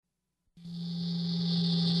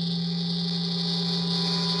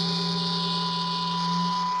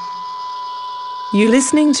You're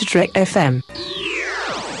listening to Trek FM.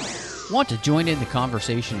 Want to join in the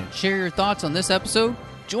conversation and share your thoughts on this episode?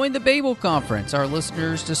 Join the Babel Conference, our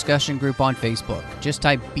listeners' discussion group on Facebook. Just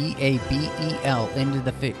type BABEL into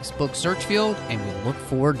the Facebook search field, and we'll look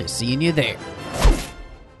forward to seeing you there.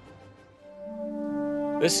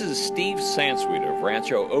 This is Steve Sansweet of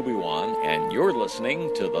Rancho Obi-Wan, and you're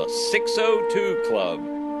listening to the 602 Club.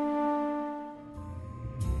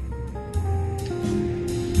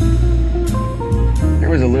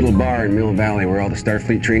 There was a little bar in Mill Valley where all the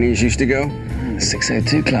Starfleet trainees used to go. The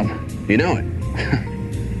 602 Club. You know it.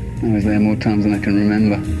 I was there more times than I can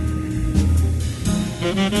remember.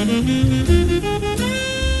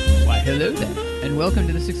 Why, hello there, and welcome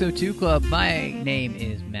to the 602 Club. My name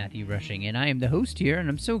is Matthew Rushing, and I am the host here, and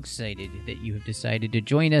I'm so excited that you have decided to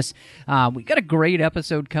join us. We got a great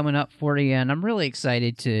episode coming up for you, and I'm really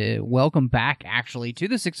excited to welcome back, actually, to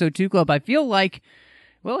the 602 Club. I feel like,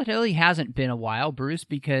 well, it really hasn't been a while, Bruce,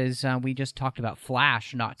 because we just talked about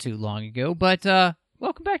Flash not too long ago, but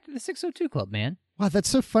welcome back to the 602 Club, man. Wow, that's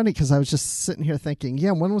so funny because I was just sitting here thinking,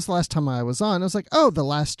 yeah, when was the last time I was on? I was like, oh, The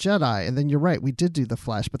Last Jedi. And then you're right, we did do The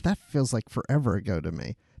Flash, but that feels like forever ago to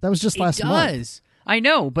me. That was just last month. It does. I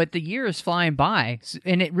know, but the year is flying by,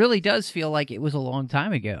 and it really does feel like it was a long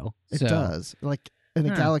time ago. It does. Like in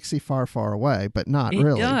a galaxy far, far away, but not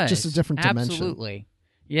really. Does. Just a different dimension. Absolutely.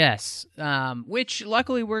 Yes, which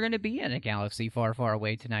luckily we're going to be in a galaxy far, far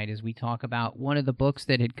away tonight as we talk about one of the books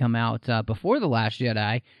that had come out before The Last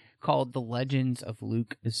Jedi, called The Legends of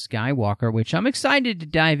Luke Skywalker, which I'm excited to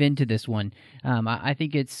dive into this one. I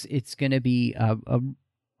think it's going to be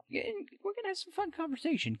we're going to have some fun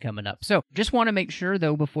conversation coming up. So just want to make sure,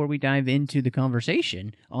 though, before we dive into the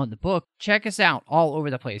conversation on the book, check us out all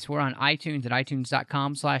over the place. We're on iTunes at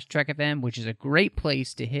itunes.com/TrekFM, which is a great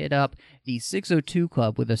place to hit up the 602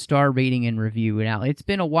 Club with a star rating and review. Now, it's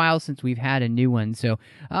been a while since we've had a new one, so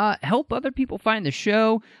help other people find the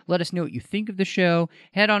show. Let us know what you think of the show.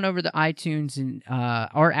 Head on over to iTunes and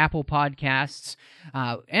our Apple Podcasts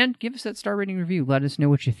and give us that star rating review. Let us know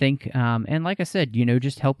what you think. And like I said,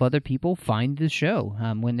 just help other people find the show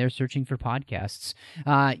when they're searching for podcasts.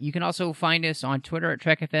 You can also find us on Twitter at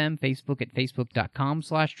TrekFM, Facebook at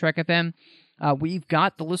facebook.com/TrekFM. We've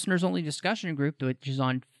got the listeners-only discussion group, which is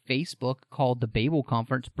on Facebook, called the Babel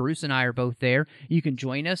Conference. Bruce and I are both there. You can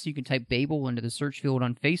join us. You can type Babel into the search field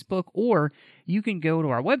on Facebook, or you can go to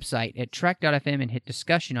our website at trek.fm and hit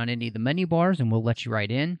discussion on any of the menu bars, and we'll let you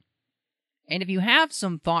right in. And if you have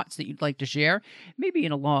some thoughts that you'd like to share, maybe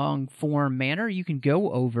in a long-form manner, you can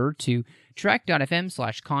go over to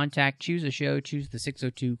trek.fm/contact, choose a show, choose the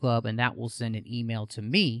 602 Club, and that will send an email to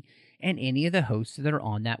me and any of the hosts that are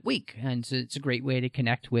on that week. And so it's a great way to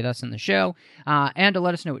connect with us in the show and to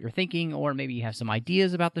let us know what you're thinking, or maybe you have some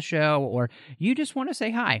ideas about the show, or you just want to say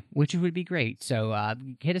hi, which would be great. So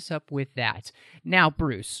hit us up with that. Now,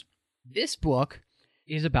 Bruce, this book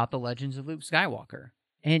is about the legends of Luke Skywalker,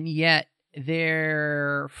 and yet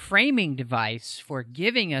their framing device for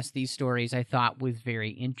giving us these stories, I thought, was very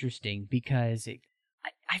interesting because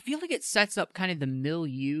I feel like it sets up kind of the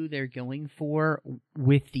milieu they're going for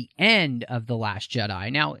with the end of The Last Jedi.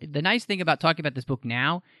 Now, the nice thing about talking about this book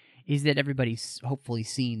now is that everybody's hopefully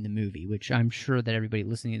seen the movie, which I'm sure that everybody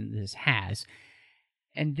listening to this has.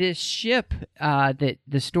 And this ship that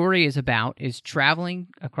the story is about is traveling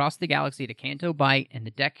across the galaxy to Canto Bight, and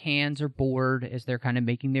the deckhands are bored as they're kind of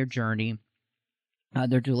making their journey.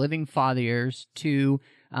 They're delivering fathiers to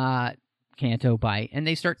Canto Bight, and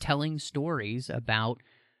they start telling stories about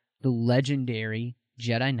the legendary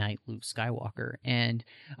Jedi Knight Luke Skywalker. And,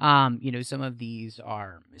 some of these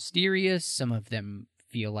are mysterious. Some of them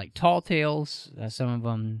feel like tall tales. Some of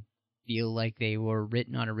them feel like they were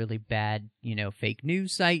written on a really bad, fake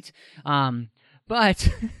news site. But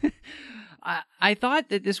I thought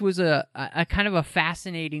that this was a kind of a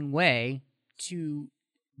fascinating way to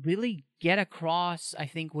really get across, I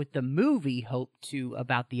think, what the movie hoped to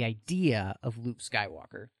about the idea of Luke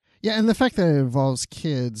Skywalker. Yeah, and the fact that it involves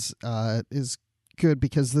kids is good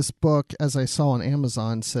because this book, as I saw on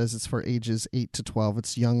Amazon, says it's for ages 8 to 12.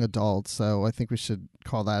 It's young adult, so I think we should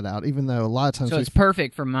call that out, even though a lot of times... So it's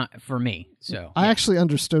perfect for me. So I actually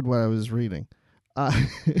understood what I was reading.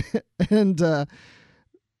 And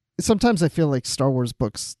sometimes I feel like Star Wars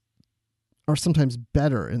books are sometimes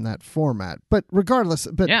better in that format. But regardless,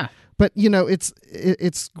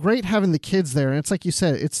 it's great having the kids there. And it's like you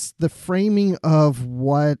said, it's the framing of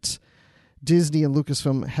what Disney and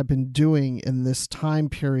Lucasfilm have been doing in this time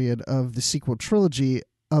period of the sequel trilogy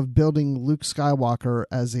of building Luke Skywalker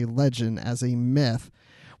as a legend, as a myth,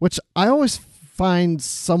 which I always find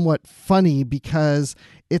somewhat funny because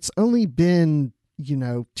it's only been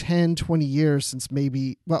 10, 20 years since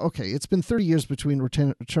maybe, well, okay, it's been 30 years between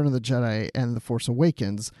Return of the Jedi and The Force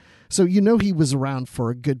Awakens. So, he was around for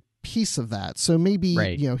a good piece of that. So maybe,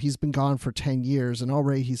 Right. He's been gone for 10 years and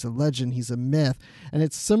already he's a legend, he's a myth. And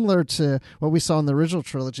it's similar to what we saw in the original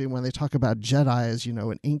trilogy when they talk about Jedi as,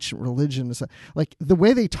 an ancient religion. Like the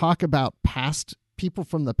way they talk about past people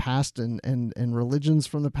from the past and religions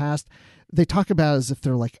from the past, they talk about as if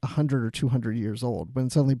they're like 100 or 200 years old when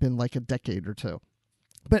it's only been like a decade or two.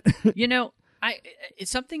 But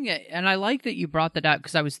it's something and I like that you brought that up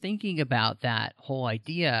because I was thinking about that whole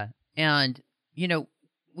idea. And,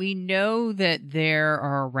 we know that there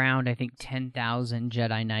are around, I think, 10,000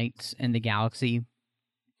 Jedi Knights in the galaxy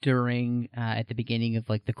during, at the beginning of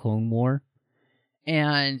like the Clone War.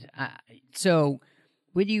 And so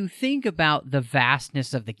when you think about the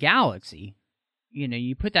vastness of the galaxy,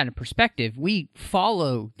 you put that in perspective. We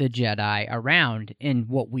follow the Jedi around in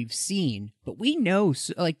what we've seen, but we know,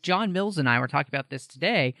 like John Mills and I were talking about this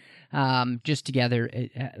today, just together,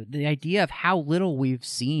 the idea of how little we've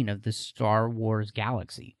seen of the Star Wars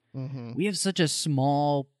galaxy. Mm-hmm. We have such a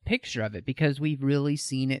small picture of it because we've really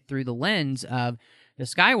seen it through the lens of the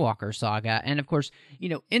Skywalker saga. And of course,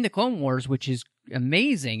 in the Clone Wars, which is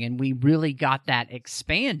amazing, and we really got that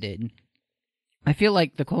expanded. I feel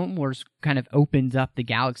like the Clone Wars kind of opens up the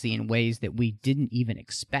galaxy in ways that we didn't even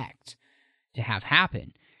expect to have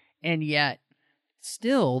happen. And yet,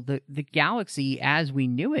 still, the galaxy as we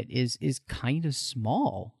knew it is kind of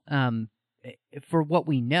small for what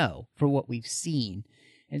we know, for what we've seen.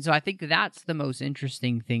 And so I think that's the most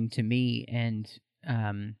interesting thing to me. And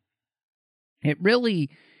it really,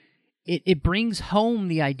 it brings home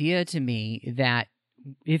the idea to me that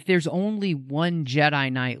if there's only one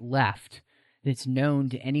Jedi Knight left that's known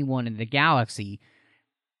to anyone in the galaxy,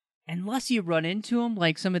 unless you run into him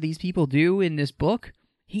like some of these people do in this book,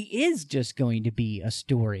 he is just going to be a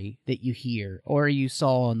story that you hear or you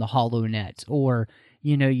saw on the HoloNet or,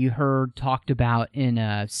 you heard talked about in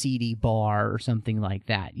a CD bar or something like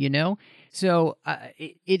that, So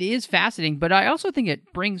it is fascinating, but I also think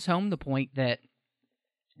it brings home the point that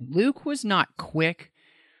Luke was not quick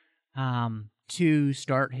to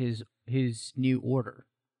start his new order.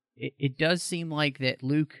 It does seem like that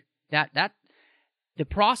Luke, that the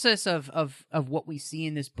process of what we see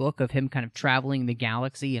in this book of him kind of traveling the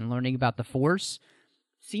galaxy and learning about the Force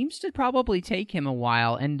seems to probably take him a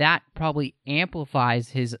while, and that probably amplifies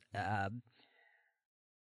his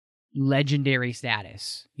legendary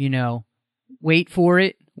status. Wait for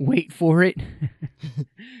it.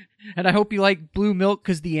 And I hope you like blue milk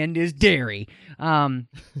because the end is dairy. You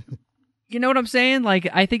know what I'm saying? Like,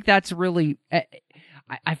 I think that's really...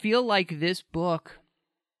 I feel like this book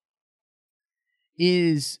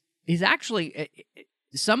is actually...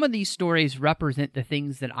 Some of these stories represent the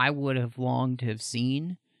things that I would have longed to have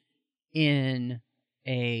seen in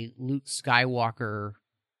a Luke Skywalker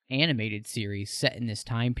animated series set in this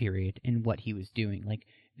time period and what he was doing. Like,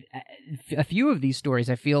 a few of these stories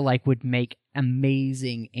I feel like would make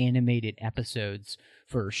amazing animated episodes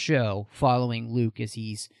for a show following Luke as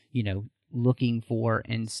he's, looking for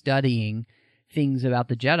and studying things about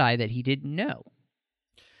the Jedi that he didn't know.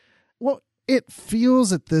 Well, it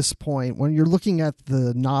feels at this point, when you're looking at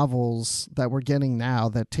the novels that we're getting now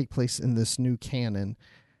that take place in this new canon,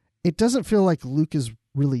 it doesn't feel like Luke is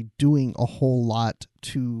really doing a whole lot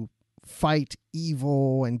to fight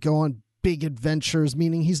evil and go on big adventures,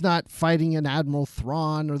 meaning he's not fighting an Admiral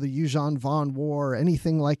Thrawn or the Yuuzhan Vong War or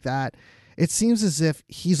anything like that. It seems as if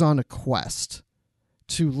he's on a quest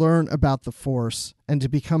to learn about the Force and to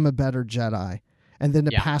become a better Jedi, and then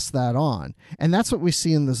to pass that on. And that's what we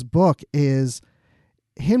see in this book is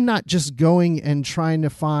him not just going and trying to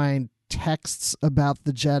find texts about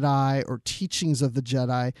the Jedi or teachings of the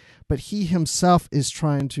Jedi, but he himself is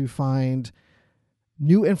trying to find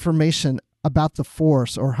new information about the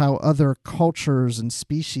Force or how other cultures and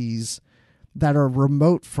species that are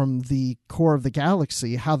remote from the core of the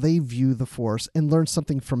galaxy, how they view the Force, and learn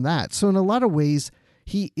something from that. So in a lot of ways,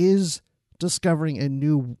 he is discovering a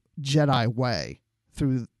new Jedi way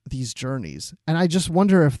through these journeys. And I just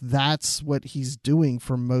wonder if that's what he's doing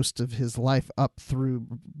for most of his life up through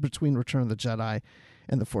between Return of the Jedi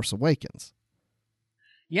and The Force Awakens.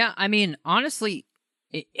 Yeah, I mean, honestly,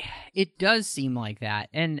 it does seem like that.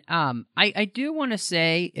 And I do want to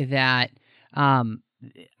say that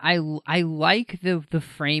I like the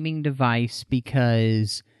framing device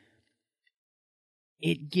because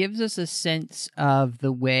it gives us a sense of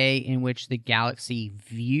the way in which the galaxy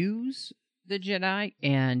views the Jedi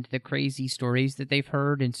and the crazy stories that they've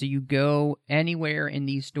heard. And so you go anywhere in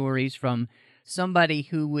these stories from somebody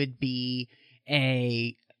who would be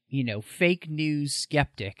a fake news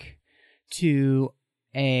skeptic to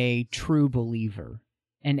a true believer,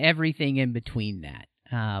 and everything in between that,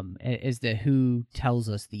 as to who tells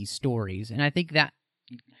us these stories. And I think that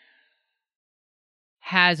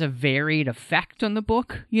has a varied effect on the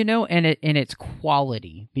book, and its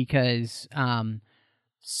quality, because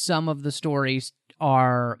some of the stories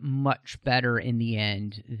are much better in the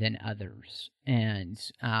end than others. And,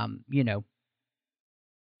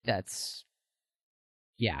 that's,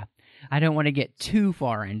 yeah. I don't want to get too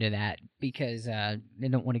far into that because I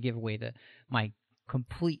don't want to give away my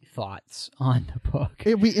complete thoughts on the book.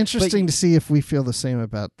 It'd be interesting to see if we feel the same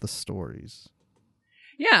about the stories.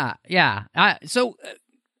 Yeah. So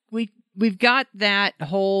we've got that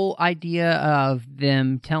whole idea of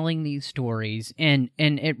them telling these stories, and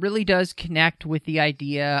it really does connect with the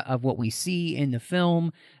idea of what we see in the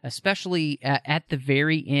film, especially at the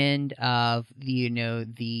very end of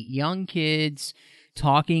the young kids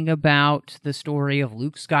talking about the story of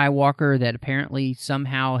Luke Skywalker that apparently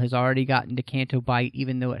somehow has already gotten to Canto Bight,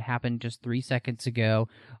 even though it happened just 3 seconds ago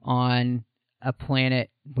on a planet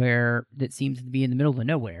that seems to be in the middle of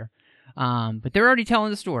nowhere. But they're already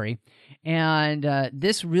telling the story, and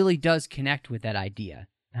this really does connect with that idea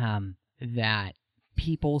that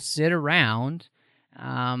people sit around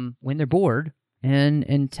when they're bored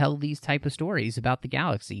and tell these type of stories about the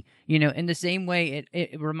galaxy. In the same way,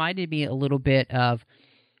 it reminded me a little bit of,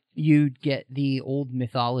 you'd get the old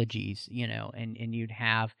mythologies, and you'd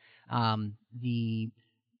have the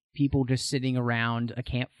people just sitting around a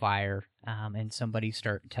campfire, and somebody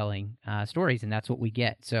start telling stories, and that's what we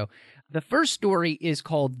get. So the first story is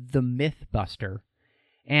called The Mythbuster,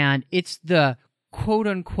 and it's the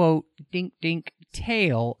quote-unquote dink-dink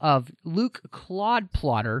tale of Luke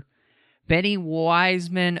Clodplotter, Benny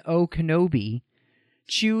Wiseman O'Kenobi,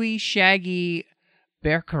 Chewie Shaggy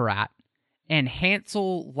Berkarat, and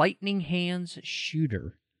Hansel Lightning Hands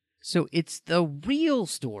Shooter. So it's the real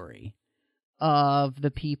story of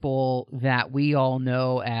the people that we all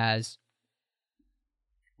know as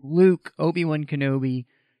Luke, Obi-Wan Kenobi,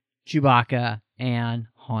 Chewbacca, and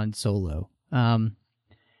Han Solo.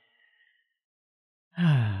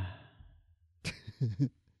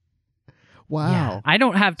 Wow. Yeah, I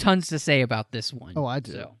don't have tons to say about this one. Oh, I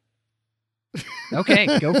do. So.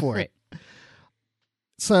 Okay, go for it.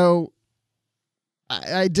 So,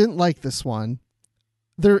 I didn't like this one.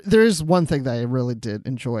 There is one thing that I really did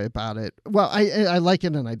enjoy about it. Well, I like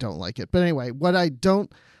it and I don't like it. But anyway, what I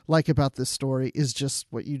don't like about this story is just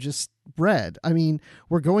what you just read. I mean,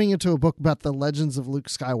 we're going into a book about the legends of Luke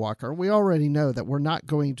Skywalker. We already know that we're not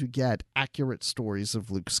going to get accurate stories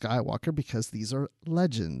of Luke Skywalker because these are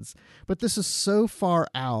legends. But this is so far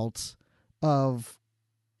out of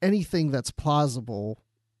anything that's plausible.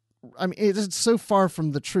 I mean, it's so far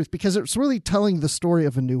from the truth because it's really telling the story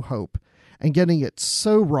of A New Hope and getting it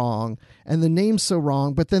so wrong and the name so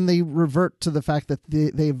wrong, but then they revert to the fact that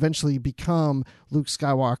they eventually become Luke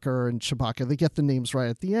Skywalker and Chewbacca. They get the names right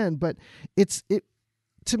at the end, but it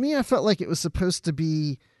to me, I felt like it was supposed to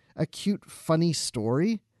be a cute, funny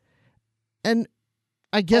story. And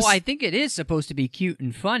I guess... Oh, I think it is supposed to be cute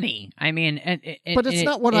and funny. I mean... but it's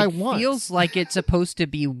not what I want. It feels like it's supposed to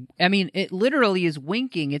be... I mean, it literally is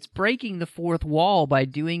winking. It's breaking the fourth wall by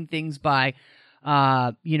doing things by...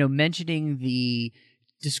 mentioning the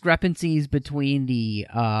discrepancies between the,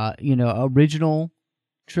 original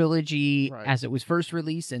trilogy as it was first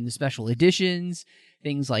released and the special editions,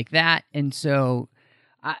 things like that. And so,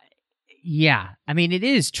 I mean, it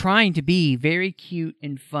is trying to be very cute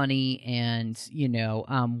and funny and,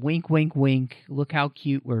 wink, wink, wink. Look how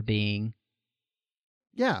cute we're being.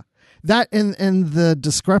 Yeah. That and the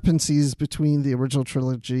discrepancies between the original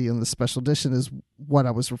trilogy and the special edition is what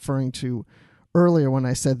I was referring to earlier when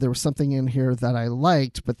I said there was something in here that I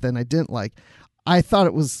liked, but then I didn't like. I thought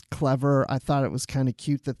it was clever. I thought it was kind of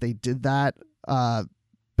cute that they did that.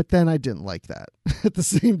 But then I didn't like that at the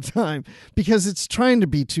same time because it's trying to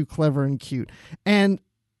be too clever and cute. And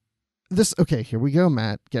this, okay, here we go,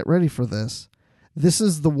 Matt. Get ready for this. This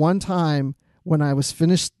is the one time when I was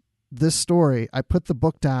finished this story, I put the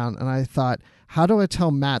book down and I thought, how do I tell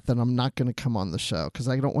Matt that I'm not going to come on the show? Because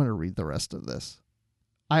I don't want to read the rest of this.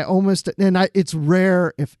 It's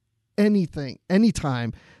rare, if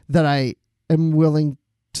anytime that I am willing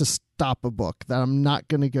to stop a book, that I'm not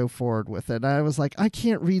going to go forward with it. I was like, I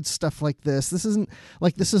can't read stuff like this. This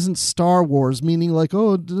isn't Star Wars, meaning like,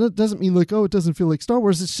 oh, it doesn't mean like, oh, it doesn't feel like Star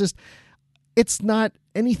Wars. It's just, it's not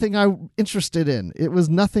anything I'm interested in. It was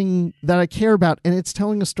nothing that I care about. And it's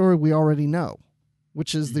telling a story we already know,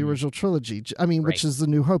 which is the original trilogy. I mean, which is The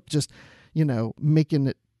New Hope, just, making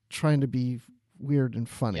it, trying to be weird and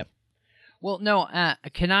funny. Yep. Well, no.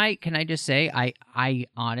 Can I just say I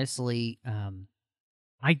honestly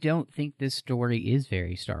I don't think this story is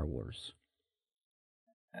very Star Wars.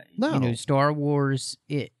 No. Star Wars,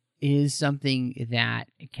 it is something that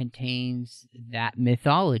contains that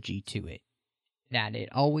mythology to it, that it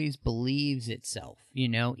always believes itself.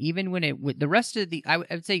 Even when the rest of I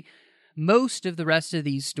would say most of the rest of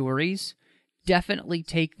these stories definitely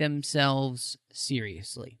take themselves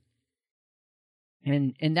seriously.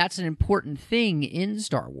 And that's an important thing in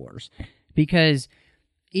Star Wars, because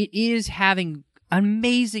it is having an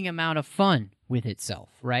amazing amount of fun with itself,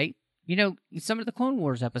 right? Some of the Clone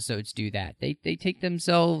Wars episodes do that. They take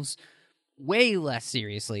themselves way less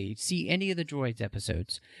seriously. See any of the Droids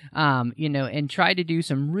episodes, and try to do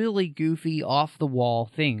some really goofy,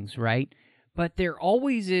 off-the-wall things, right? But there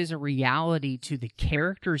always is a reality to the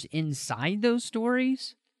characters inside those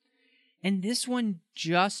stories. And this one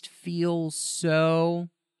just feels so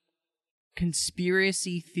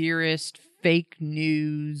conspiracy theorist, fake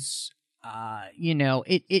news.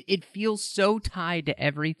 It feels so tied to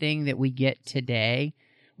everything that we get today.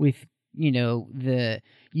 With you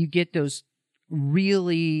get those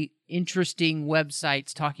really interesting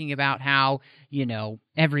websites talking about how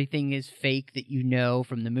everything is fake that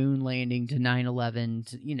from the moon landing to 9/11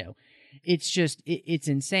 to it's just it's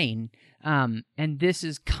insane. And this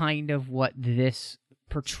is kind of what this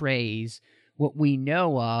portrays what we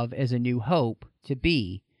know of as A New Hope to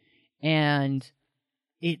be. And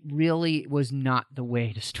it really was not the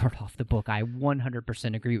way to start off the book. I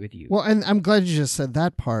 100% agree with you. Well, and I'm glad you just said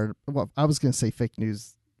that part. Well, I was going to say fake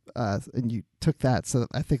news, and you took that, so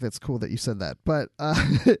I think that's cool that you said that. But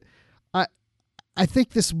I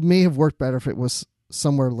think this may have worked better if it was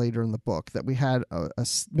somewhere later in the book, that we had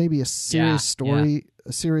maybe a serious story,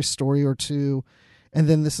 a serious story or two, and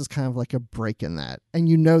then this is kind of like a break in that. And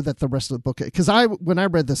that the rest of the book, because when I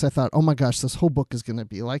read this, I thought, oh my gosh, this whole book is going to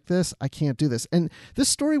be like this. I can't do this. And this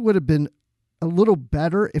story would have been a little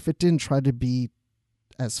better if it didn't try to be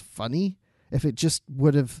as funny. If it just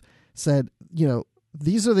would have said,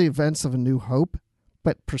 these are the events of A New Hope,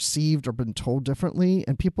 but perceived or been told differently,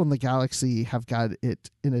 and people in the galaxy have got it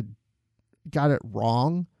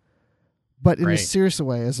wrong, but in a serious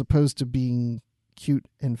way, as opposed to being cute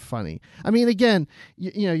and funny. I mean, again,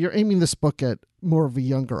 you're aiming this book at more of a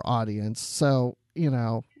younger audience, so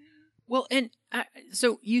Well, and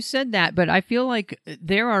so you said that, but I feel like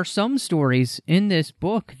there are some stories in this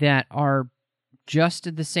book that are just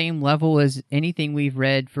at the same level as anything we've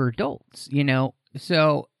read for adults.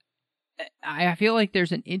 So I feel like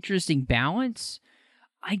there's an interesting balance.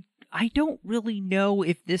 I don't really know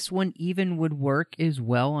if this one even would work as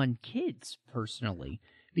well on kids, personally,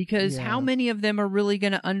 because how many of them are really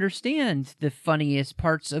going to understand the funniest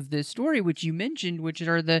parts of this story, which you mentioned, which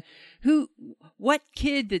are what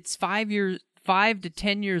kid that's 5 to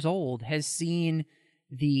 10 years old has seen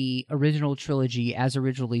the original trilogy as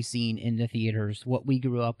originally seen in the theaters, what we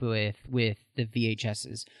grew up with the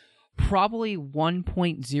VHSs? Probably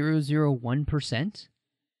 1.001%.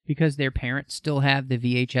 Because their parents still have the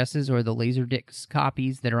VHSs or the Laserdisc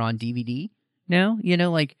copies that are on DVD now,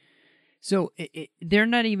 so they're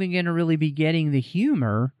not even going to really be getting the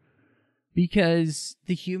humor because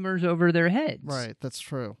the humor's over their heads. Right, that's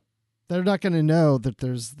true. They're not going to know that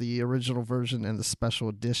there's the original version and the special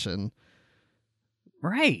edition.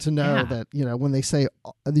 Right. To know that, when they say,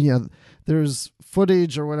 there's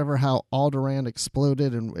footage or whatever, how Alderaan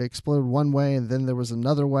exploded and exploded one way and then there was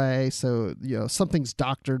another way. So, something's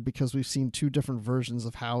doctored because we've seen two different versions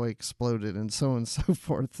of how it exploded and so on and so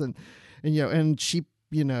forth. And cheap,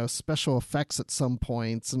 special effects at some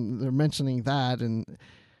points. And they're mentioning that. And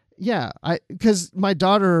because my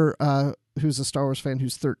daughter, who's a Star Wars fan,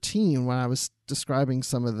 who's 13, when I was describing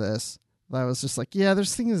some of this, I was just like,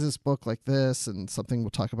 there's things in this book like this and something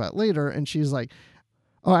we'll talk about later. And she's like,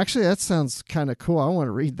 oh, actually, that sounds kind of cool. I want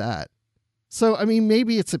to read that. So, I mean,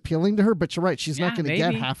 maybe it's appealing to her, but you're right. She's not going to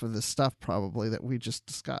get half of this stuff probably that we just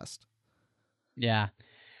discussed. Yeah.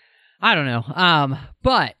 I don't know.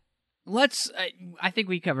 But I think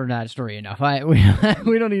we covered that story enough.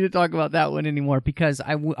 We don't need to talk about that one anymore, because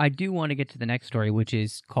I do want to get to the next story, which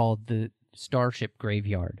is called The Starship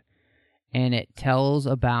Graveyard. And it tells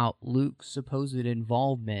about Luke's supposed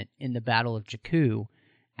involvement in the Battle of Jakku,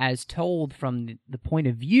 as told from the point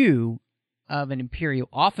of view of an Imperial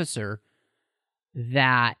officer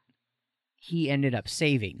that he ended up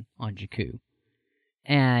saving on Jakku.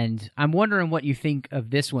 And I'm wondering what you think of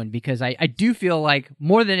this one, because I do feel like,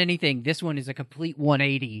 more than anything, this one is a complete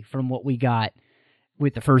 180 from what we got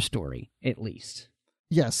with the first story, at least.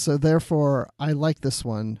 Yes, so therefore, I like this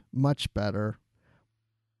one much better.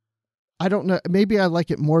 I don't know. Maybe I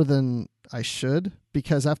like it more than I should,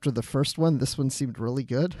 because after the first one, this one seemed really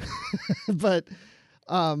good. But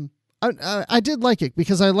I did like it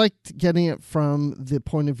because I liked getting it from the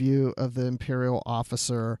point of view of the Imperial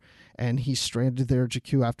officer, and he's stranded there at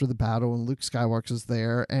Jakku after the battle, and Luke Skywalker's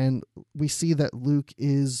there, and we see that Luke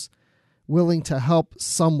is willing to help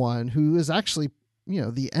someone who is actually,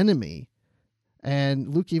 the enemy. And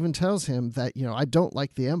Luke even tells him that, I don't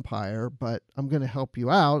like the Empire, but I'm going to help you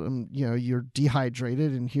out. And, you're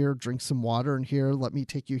dehydrated, and here, drink some water, and here, let me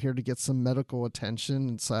take you here to get some medical attention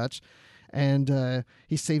and such. And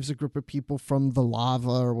he saves a group of people from the lava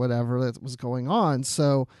or whatever that was going on.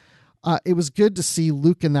 So it was good to see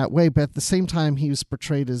Luke in that way, but at the same time, he was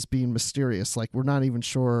portrayed as being mysterious. Like, we're not even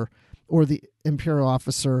sure, or the Imperial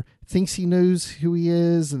officer thinks he knows who he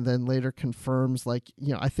is, and then later confirms, like,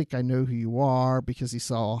 I think I know who you are, because he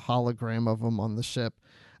saw a hologram of him on the ship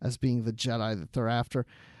as being the Jedi that they're after.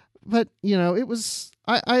 But, it was,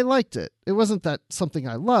 I liked it. It wasn't that something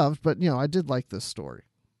I loved, but, I did like this story.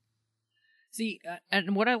 See,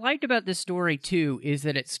 and what I liked about this story, too, is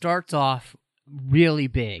that it starts off really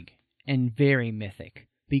big and very mythic,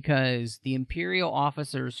 because the Imperial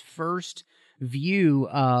officer's first view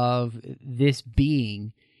of this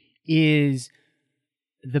being is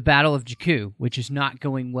the Battle of Jakku, which is not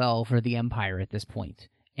going well for the Empire at this point.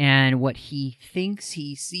 And what he thinks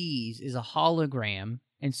he sees is a hologram.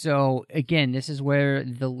 And so, again, this is where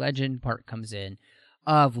the legend part comes in,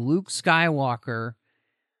 of Luke Skywalker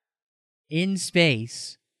in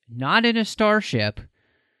space, not in a starship,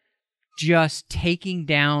 just taking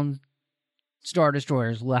down Star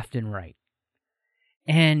Destroyers left and right.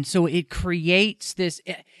 And so it creates this...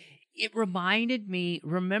 It reminded me,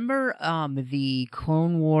 remember the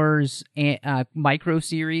Clone Wars micro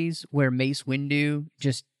series where Mace Windu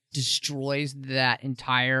just destroys that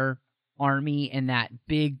entire army and that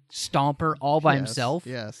big stomper all by himself?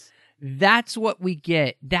 Yes. That's what we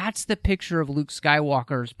get. That's the picture of Luke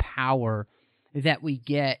Skywalker's power that we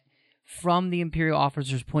get from the Imperial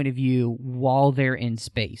officer's point of view while they're in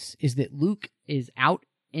space, is that Luke is out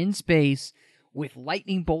in space with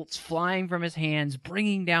lightning bolts flying from his hands,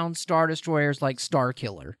 bringing down Star Destroyers like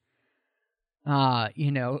Starkiller.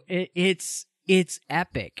 It's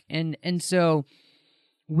epic. And so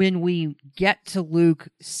when we get to Luke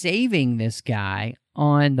saving this guy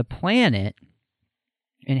on the planet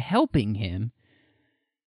and helping him,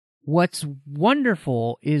 what's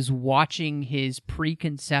wonderful is watching his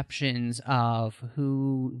preconceptions of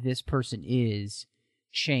who this person is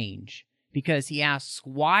change. Because he asks,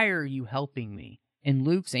 why are you helping me? And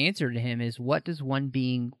Luke's answer to him is, what does one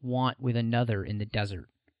being want with another in the desert?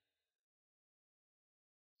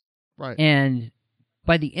 Right. And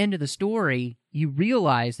by the end of the story, you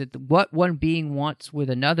realize that what one being wants with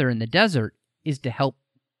another in the desert is to help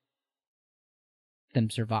them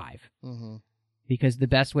survive. Mm-hmm. Because the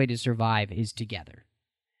best way to survive is together.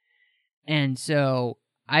 And so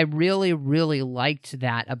I really, really liked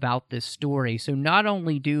that about this story. So not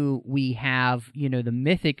only do we have, the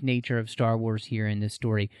mythic nature of Star Wars here in this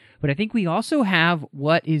story, but I think we also have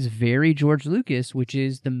what is very George Lucas, which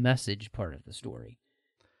is the message part of the story.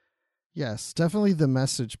 Yes, definitely the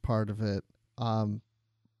message part of it.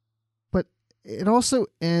 But it also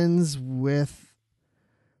ends with,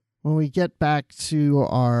 when we get back to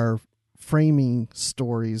our framing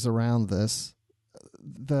stories around this,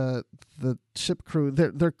 the ship crew,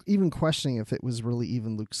 they're even questioning if it was really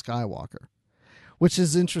even Luke Skywalker, which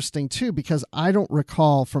is interesting too, because I don't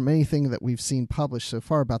recall from anything that we've seen published so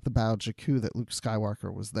far about the Battle of Jakku that Luke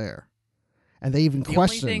Skywalker was there, and they even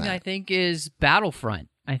question that. The only thing I think is Battlefront.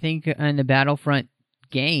 I think in the Battlefront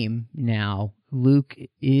game now, Luke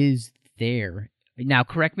is there. Now,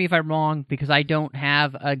 correct me if I'm wrong, because I don't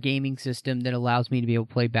have a gaming system that allows me to be able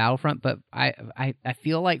to play Battlefront, but I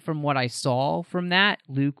feel like from what I saw from that,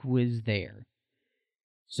 Luke was there.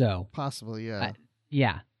 So possibly,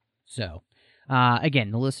 yeah. So,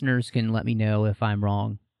 again, the listeners can let me know if I'm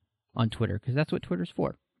wrong on Twitter, because that's what Twitter's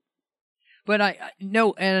for. But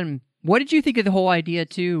what did you think of the whole idea,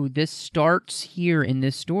 too? This starts here in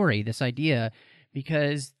this story, this idea,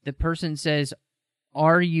 because the person says,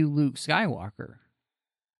 "Are you Luke Skywalker?"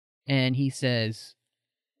 And he says,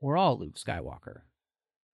 "We're all Luke Skywalker."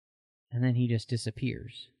 And then he just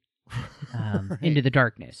disappears Right. into the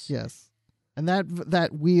darkness. Yes. And that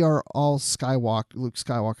we are all Luke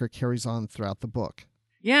Skywalker carries on throughout the book.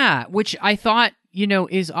 Yeah, which I thought,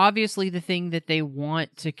 is obviously the thing that they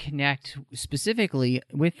want to connect specifically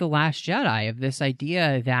with The Last Jedi, of this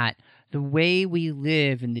idea that the way we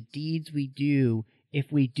live and the deeds we do,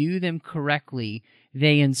 if we do them correctly,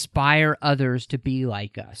 they inspire others to be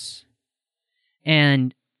like us.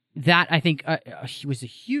 And that, I think, was a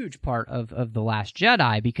huge part of The Last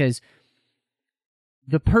Jedi, because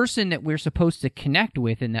the person that we're supposed to connect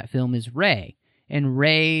with in that film is Rey. And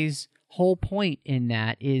Rey's whole point in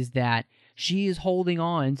that is that she is holding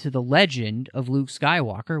on to the legend of Luke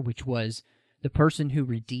Skywalker, which was the person who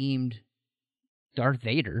redeemed Darth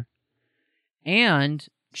Vader. And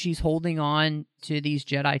she's holding on to these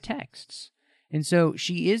Jedi texts. And so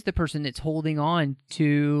she is the person that's holding on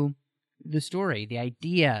to the story, the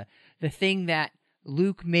idea, the thing that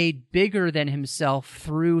Luke made bigger than himself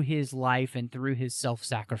through his life and through his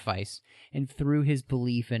self-sacrifice and through his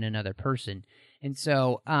belief in another person. And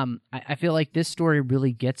so I feel like this story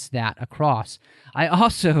really gets that across. I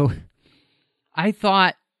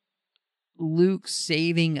thought Luke's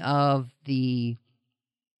saving of the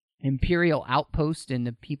Imperial outpost and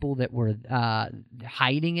the people that were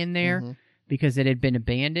hiding in there because it had been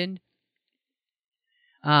abandoned.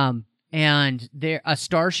 And there, a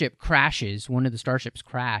starship crashes, one of the starships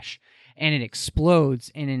crash, and it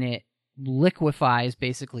explodes, and then it liquefies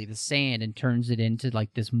basically the sand and turns it into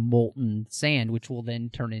like this molten sand, which will then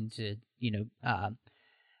turn into, I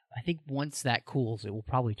think once that cools, it will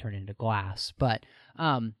probably turn into glass. But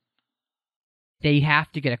they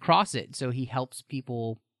have to get across it, so he helps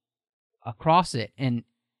people across it, and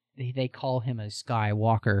they call him a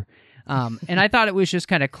Skywalker. And I thought it was just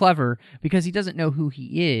kind of clever because he doesn't know who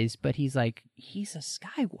he is, but he's like, he's a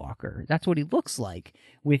Skywalker. That's what he looks like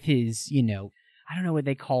with his, I don't know what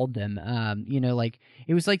they called them. Like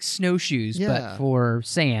it was like snowshoes, but for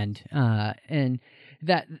sand. And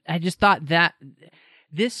that I just thought that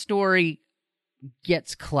this story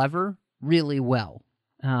gets clever really well.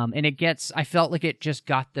 And I felt like it just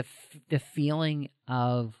got the feeling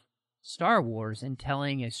of Star Wars and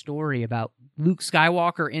telling a story about Luke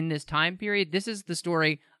Skywalker in this time period. This is the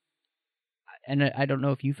story, and I don't know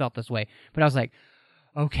if you felt this way, but I was like,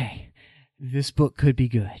 okay, this book could be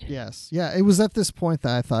good. Yes. Yeah, it was at this point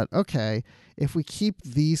that I thought, okay, if we keep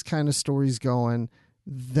these kind of stories going,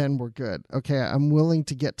 then we're good. Okay, I'm willing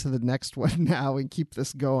to get to the next one now and keep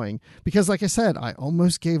this going. Because like I said, I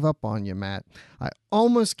almost gave up on you, Matt. I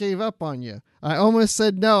almost gave up on you. I almost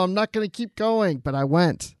said, no, I'm not going to keep going, but I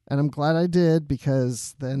went. And I'm glad I did,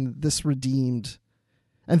 because then this redeemed.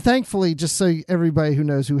 And thankfully, just so everybody who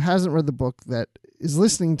knows, who hasn't read the book, that is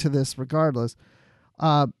listening to this regardless,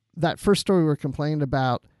 that first story we're complaining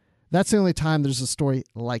about, that's the only time there's a story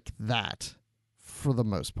like that for the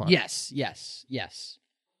most part. Yes.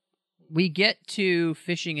 We get to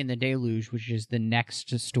Fishing in the Deluge, which is the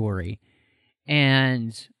next story.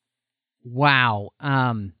 And wow,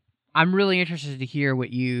 I'm really interested to hear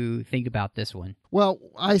what you think about this one. Well,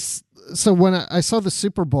 so when I saw the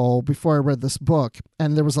Super Bowl before I read this book,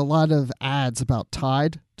 and there was a lot of ads about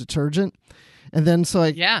Tide detergent. And then so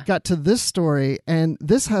I got to this story, and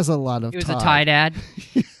this has a lot of It was Tide. a Tide ad?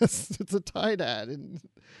 Yes, it's a Tide ad.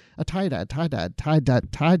 A Tide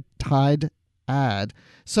ad.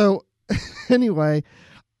 So anyway,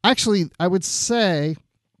 actually, I would say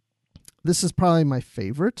this is probably my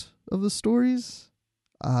favorite of the stories,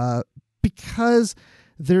 because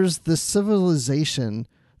there's the civilization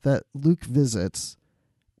that Luke visits,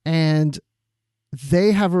 and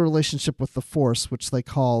they have a relationship with the Force, which they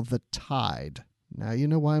call the Tide. Now you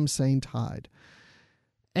know why I'm saying Tide.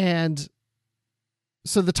 And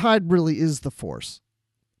so the Tide really is the Force,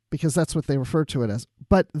 because that's what they refer to it as.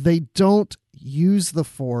 But they don't use the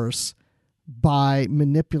Force by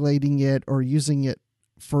manipulating it or using it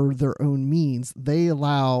for their own means. They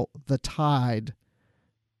allow the Tide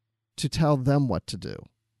to tell them what to do.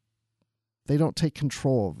 They don't take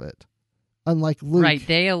control of it. Unlike Luke. Right,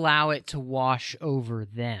 they allow it to wash over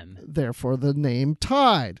them. Therefore, the name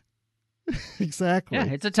Tide. Exactly. Yeah,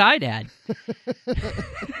 it's a Tide ad.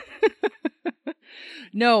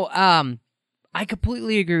 No, I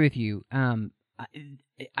completely agree with you.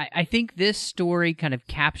 I think this story kind of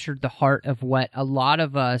captured the heart of what a lot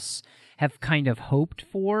of us have kind of hoped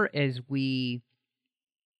for, as we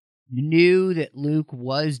knew that Luke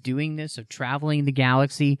was doing this, of traveling the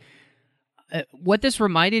galaxy. What this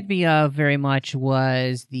reminded me of very much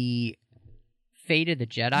was the Fate of the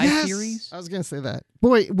Jedi series. I was going to say that.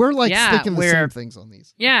 Boy, we're thinking the same things on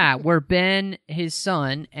these. Yeah, where Ben, his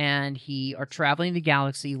son, and he are traveling the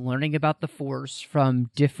galaxy, learning about the Force from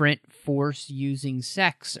different Force-using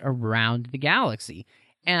sects around the galaxy.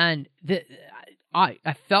 And I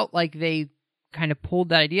felt like they kind of pulled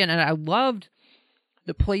that idea, and I loved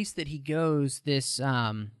the place that he goes, this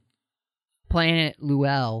planet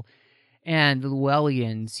Luel, and the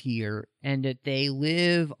Llewellians here, and that they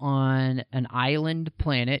live on an island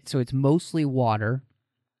planet, so it's mostly water,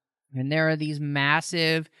 and there are these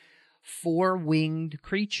massive 4-winged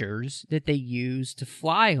creatures that they use to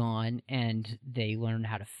fly on, and they learn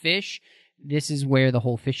how to fish. This is where the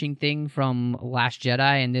whole fishing thing from Last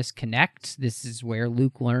Jedi and this connects. This is where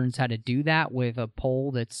Luke learns how to do that with a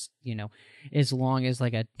pole that's, as long as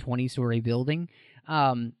like a 20-story building.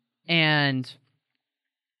 And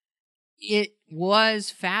it was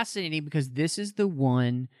fascinating because this is the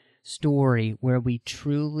one story where we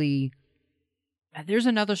truly... There's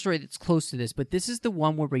another story that's close to this, but this is the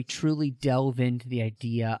one where we truly delve into the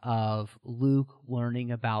idea of Luke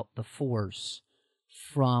learning about the Force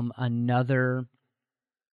from another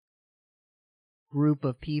group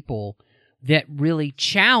of people that really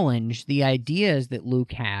challenge the ideas that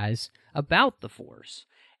Luke has about the Force.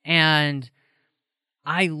 And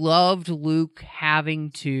I loved Luke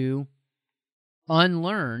having to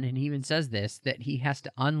unlearn, and he even says this, that he has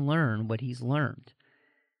to unlearn what he's learned.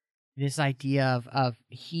 This idea of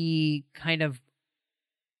he kind of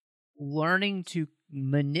learning to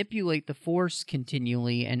manipulate the Force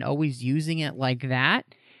continually and always using it like that,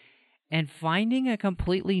 and finding a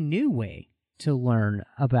completely new way to learn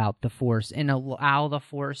about the Force and allow the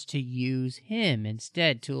Force to use him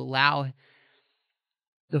instead, to allow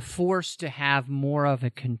the Force to have more of a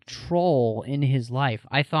control in his life,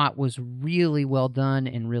 I thought was really well done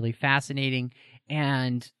and really fascinating,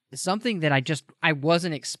 and something that I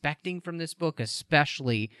wasn't expecting from this book,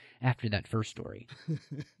 especially after that first story.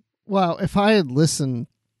 Well, if I had listened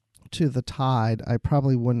to The Tide, I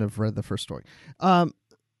probably wouldn't have read the first story.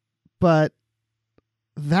 But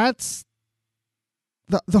that's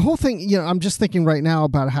the whole thing. I'm just thinking right now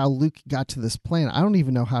about how Luke got to this planet. I don't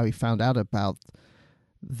even know how he found out about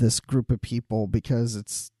this group of people, because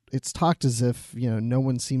it's talked as if, no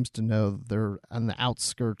one seems to know they're on the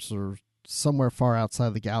outskirts or somewhere far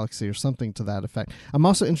outside the galaxy or something to that effect. I'm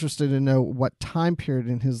also interested to know what time period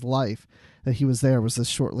in his life that he was there. Was this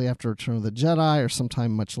shortly after Return of the Jedi or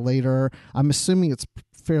sometime much later? I'm assuming it's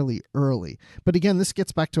fairly early. But again, this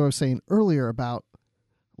gets back to what I was saying earlier about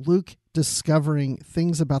Luke discovering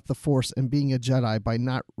things about the Force and being a Jedi by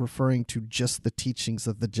not referring to just the teachings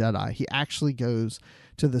of the Jedi. He actually goes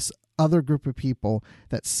to this other group of people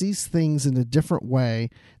that sees things in a different way,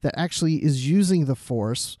 that actually is using the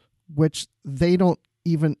Force, which they don't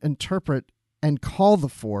even interpret and call the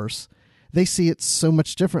Force. They see it so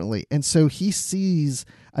much differently. And so he sees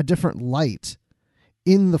a different light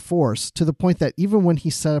in the Force, to the point that even when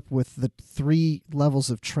he's set up with the 3 levels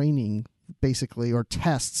of training, basically, or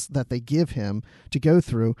tests that they give him to go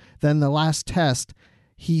through, then the last test,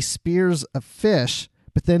 he spears a fish,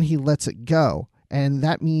 but then he lets it go. And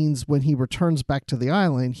that means when he returns back to the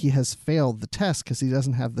island, he has failed the test because he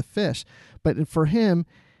doesn't have the fish. But for him,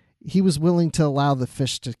 he was willing to allow the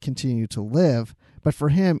fish to continue to live. But for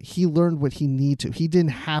him, he learned what he needed to. He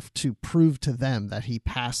didn't have to prove to them that he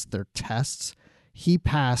passed their tests. He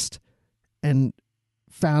passed and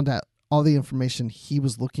found out all the information he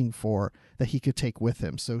was looking for that he could take with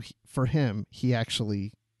him. So for him, he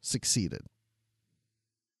actually succeeded.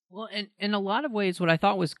 Well, and in a lot of ways, what I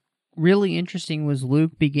thought was really interesting was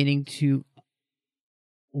Luke beginning to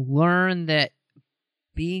learn that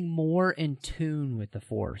being more in tune with the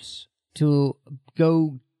Force, to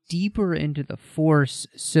go deeper into the Force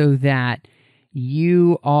so that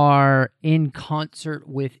you are in concert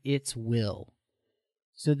with its will,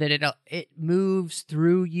 so that it moves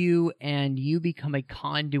through you and you become a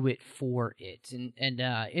conduit for it. And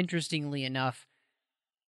interestingly enough,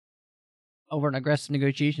 over in Aggressive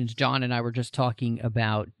Negotiations, John and I were just talking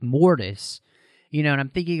about Mortis, and I'm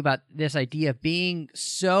thinking about this idea of being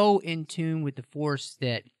so in tune with the Force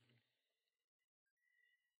that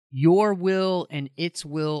your will and its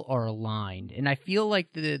will are aligned. And I feel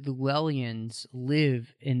like the Llewellyans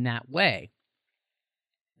live in that way.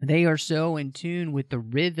 They are so in tune with the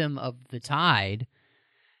rhythm of the tide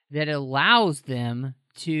that it allows them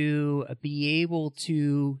to be able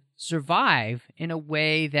to survive in a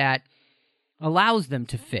way that allows them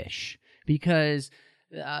to fish, because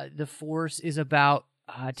the Force is about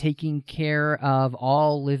taking care of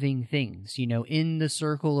all living things, in the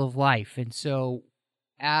circle of life. And so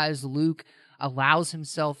as Luke allows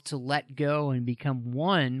himself to let go and become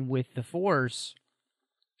one with the Force,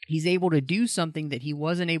 he's able to do something that he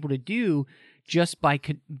wasn't able to do just by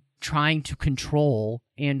trying to control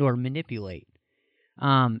and or manipulate,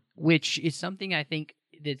 which is something I think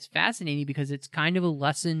that's fascinating, because it's kind of a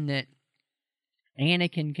lesson that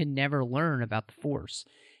Anakin can never learn about the Force.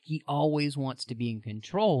 He always wants to be in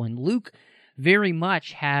control, and Luke very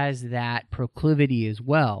much has that proclivity as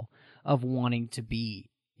well of wanting to be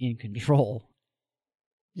in control.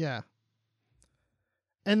 Yeah.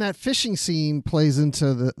 And that fishing scene plays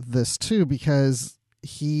into this too, because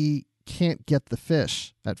he can't get the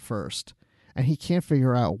fish at first, and he can't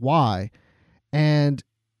figure out why. And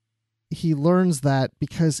he learns that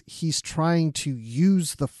because he's trying to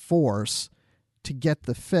use the Force to get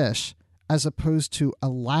the fish, as opposed to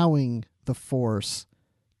allowing the Force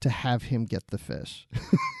to have him get the fish.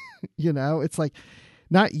 It's like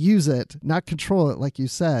not use it, not control it, like you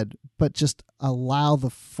said, but just allow the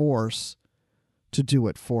Force to do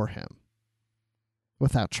it for him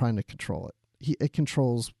without trying to control it. It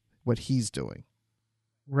controls what he's doing.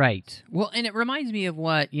 Right. Well, and it reminds me of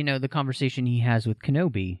what, the conversation he has with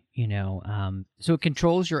Kenobi, so it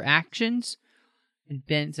controls your actions, and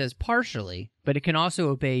Ben says partially, but it can also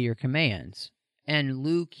obey your commands. And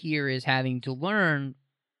Luke here is having to learn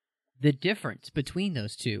the difference between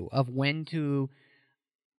those two, of when to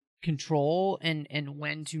control and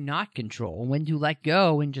when to not control, when to let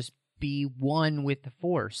go and just be one with the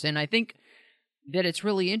Force. And I think that it's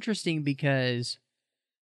really interesting because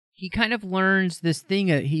he kind of learns this thing.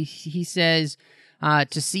 He says,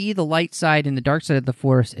 to see the light side and the dark side of the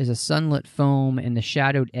Force is a sunlit foam and the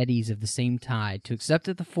shadowed eddies of the same tide. To accept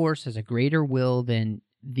that the Force has a greater will than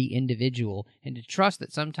the individual, and to trust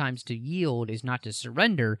that sometimes to yield is not to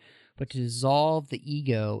surrender, but to dissolve the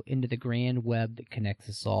ego into the grand web that connects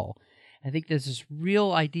us all. I think there's this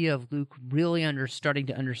real idea of Luke really starting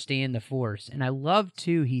to understand the Force. And I love,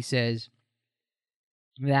 too, he says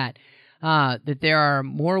that there are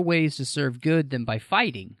more ways to serve good than by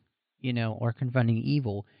fighting, or confronting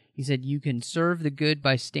evil. He said you can serve the good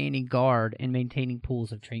by standing guard and maintaining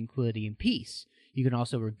pools of tranquility and peace. You can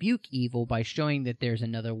also rebuke evil by showing that there's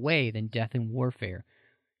another way than death and warfare.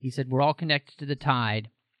 He said we're all connected to the tide,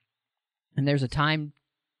 and there's a time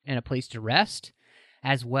and a place to rest,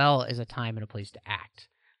 as well as a time and a place to act.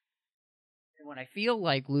 And what I feel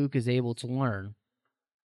like Luke is able to learn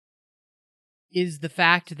is the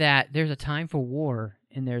fact that there's a time for war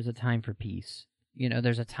and there's a time for peace.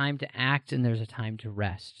 There's a time to act and there's a time to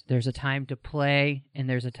rest. There's a time to play and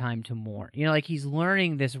there's a time to mourn. Like he's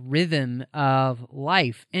learning this rhythm of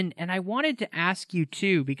life. And I wanted to ask you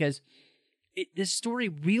too, because this story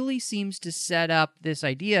really seems to set up this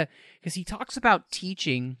idea, because he talks about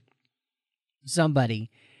teaching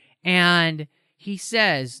somebody and he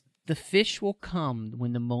says the fish will come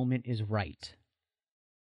when the moment is right.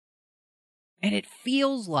 And it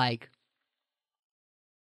feels like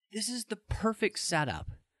this is the perfect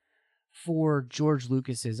setup for George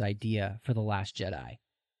Lucas's idea for The Last Jedi,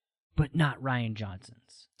 but not Rian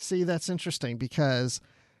Johnson's. See, that's interesting because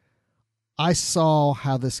I saw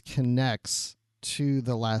how this connects to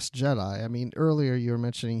The Last Jedi. I mean, earlier you were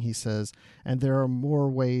mentioning, he says, and there are more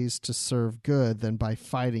ways to serve good than by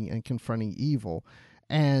fighting and confronting evil.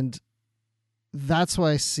 And that's what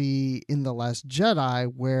I see in The Last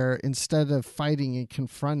Jedi, where instead of fighting and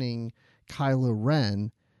confronting Kylo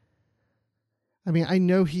Ren, I mean, I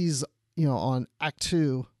know he's, on Act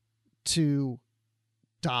 2 to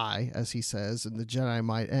die, as he says, and the Jedi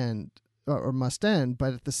might end or must end.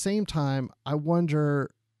 But at the same time, I wonder,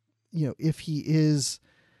 if he is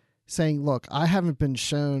saying, look, I haven't been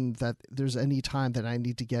shown that there's any time that I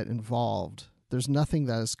need to get involved. There's nothing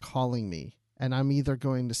that is calling me. And I'm either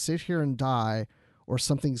going to sit here and die or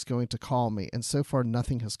something's going to call me. And so far,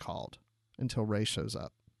 nothing has called until Rey shows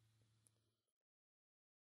up.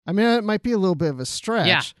 I mean, it might be a little bit of a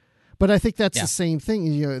stretch, but I think that's the same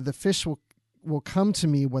thing. The fish will come to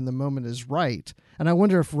me when the moment is right. And I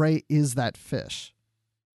wonder if Rey is that fish.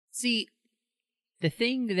 See, the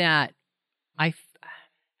thing that I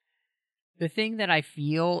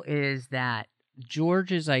feel is that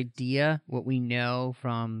George's idea, what we know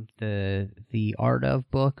from the Art of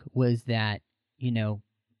book, was that,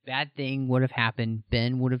 bad thing would have happened.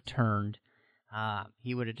 Ben would have turned.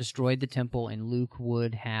 He would have destroyed the temple, and Luke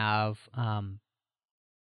would have, gone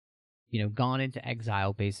into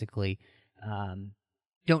exile, basically.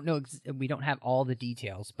 Don't know. We don't have all the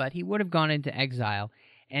details, but he would have gone into exile,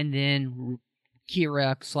 and then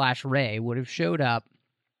Kira/Rey would have showed up,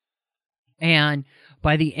 and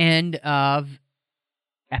by the end of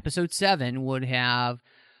Episode 7 would have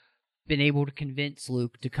been able to convince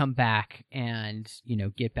Luke to come back and,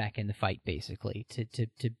 get back in the fight, basically,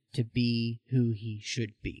 to be who he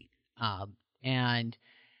should be. And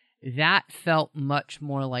that felt much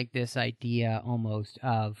more like this idea almost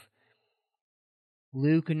of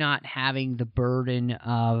Luke not having the burden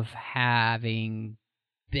of having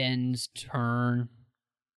Ben's turn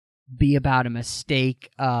be about a mistake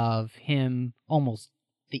of him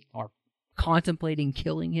or contemplating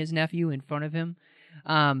killing his nephew in front of him.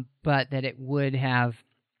 But that it would have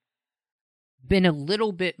been a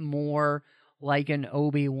little bit more like an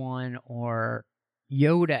Obi-Wan or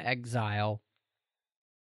Yoda exile,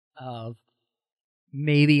 of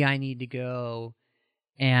maybe I need to go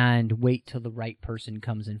and wait till the right person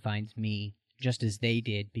comes and finds me, just as they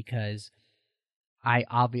did, because I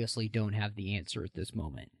obviously don't have the answer at this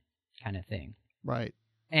moment, kind of thing. Right.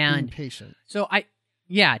 And being patient. So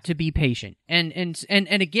to be patient, and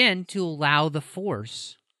again, to allow the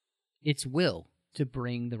Force its will to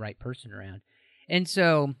bring the right person around. And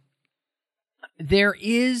so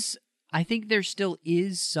I think there still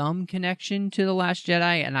is some connection to The Last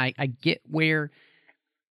Jedi, and I get where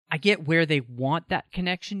they want that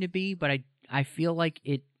connection to be, but I feel like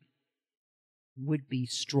it would be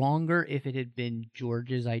stronger if it had been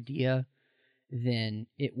George's idea than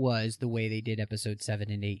it was the way they did episode 7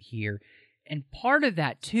 and 8 here. And part of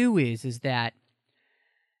that too is that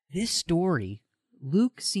this story,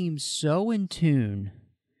 Luke seems so in tune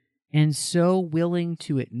and so willing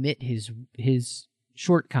to admit his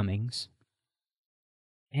shortcomings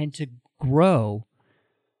and to grow.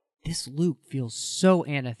 This Luke feels so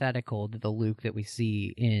antithetical to the Luke that we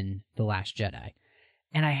see in The Last Jedi.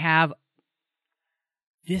 And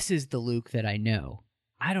this is the Luke that I know.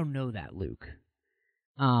 I don't know that Luke.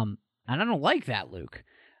 And I don't like that Luke.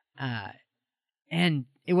 And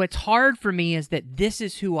what's hard for me is that this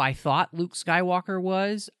is who I thought Luke Skywalker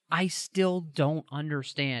was. I still don't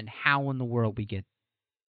understand how in the world we get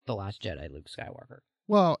The Last Jedi Luke Skywalker.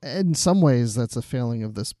 Well, in some ways, that's a failing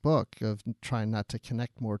of this book, of trying not to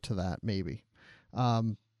connect more to that, maybe.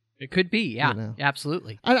 It could be, yeah,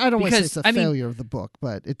 absolutely. I don't want to say it's a failure of the book,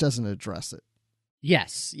 but it doesn't address it.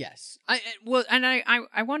 Yes. I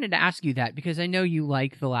wanted to ask you that because I know you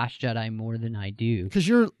like The Last Jedi more than I do. Because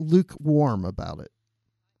you're lukewarm about it.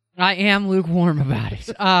 I am lukewarm about it.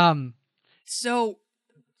 So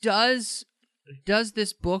does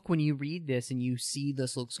this book, when you read this and you see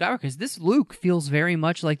this Luke Skywalker, because this Luke feels very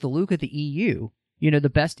much like the Luke of the EU, the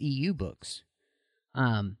best EU books.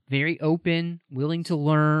 Very open, willing to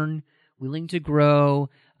learn, willing to grow,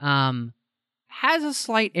 has a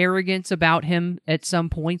slight arrogance about him at some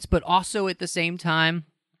points, but also at the same time,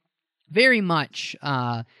 very much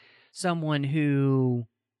someone who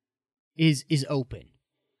is open.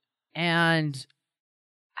 And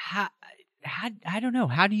I don't know.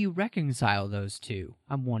 How do you reconcile those two?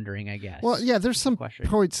 I'm wondering, I guess. Well, yeah, there's some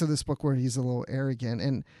points in this book where he's a little arrogant,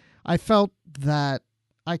 and I felt that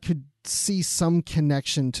I could see some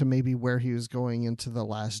connection to maybe where he was going into The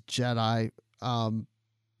Last Jedi.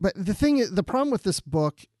 But the problem with this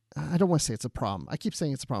book, I don't want to say it's a problem. I keep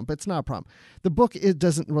saying it's a problem, but it's not a problem. The book, it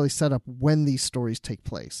doesn't really set up when these stories take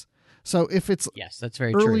place. So if it's that's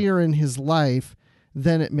very earlier true. in his life,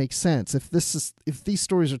 then it makes sense. If these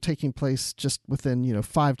stories are taking place just within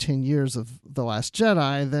 5-10 years of The Last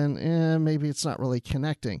Jedi, then maybe it's not really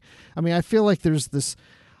connecting. I mean, I feel like the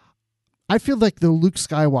Luke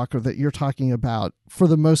Skywalker that you're talking about, for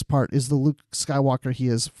the most part, is the Luke Skywalker he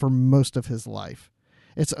is for most of his life.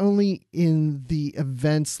 It's only in the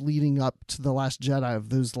events leading up to The Last Jedi of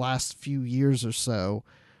those last few years or so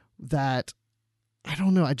that, I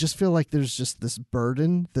don't know, I just feel like there's just this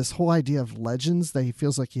burden, this whole idea of legends that he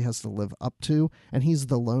feels like he has to live up to, and he's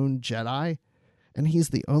the lone Jedi, and he's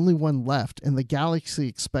the only one left, and the galaxy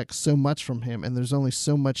expects so much from him, and there's only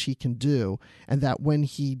so much he can do, and that when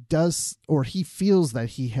he does, or he feels that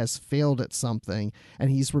he has failed at something,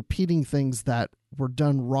 and he's repeating things that were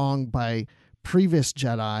done wrong by previous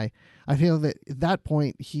Jedi, I feel that at that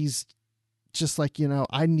point he's just like,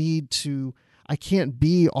 I can't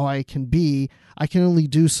be all I can be. I can only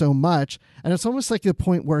do so much. And it's almost like the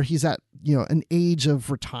point where he's at, an age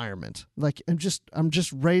of retirement. Like, I'm just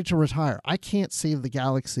ready to retire. I can't save the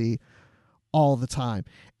galaxy all the time.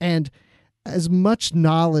 And as much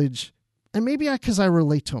knowledge, and maybe because I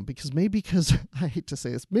relate to him, because I hate to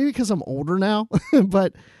say this, maybe because I'm older now,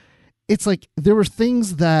 but it's like there were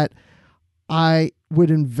things that I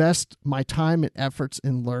would invest my time and efforts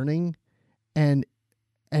in learning and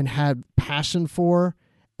had passion for,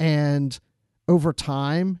 and over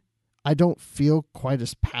time I don't feel quite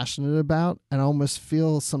as passionate about, and I almost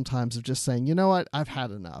feel sometimes of just saying, you know what, I've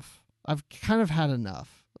had enough. I've kind of had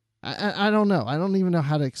enough. I don't know. I don't even know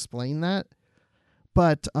how to explain that,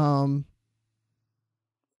 but I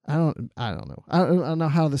don't know. I don't know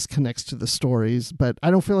how this connects to the stories, but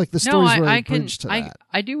I don't feel like the stories really bridge to that.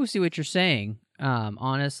 I do see what you're saying.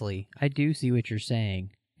 Honestly, I do see what you're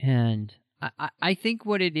saying, and I think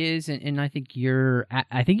what it is, and I think you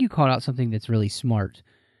called out something that's really smart,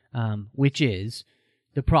 which is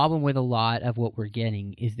the problem with a lot of what we're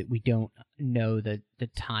getting is that we don't know the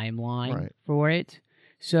timeline for it.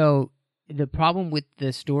 So the problem with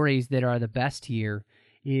the stories that are the best here,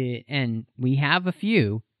 and we have a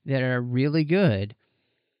few that are really good,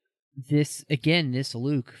 this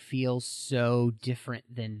Luke feels so different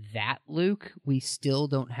than that Luke. We still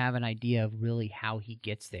don't have an idea of really how he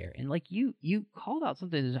gets there. And like you called out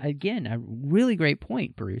something, again, a really great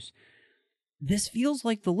point, Bruce. This feels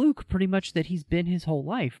like the Luke pretty much that he's been his whole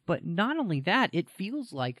life. But not only that, it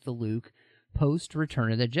feels like the Luke post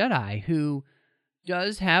Return of the Jedi, who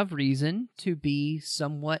does have reason to be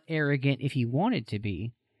somewhat arrogant if he wanted to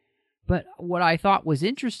be. But what I thought was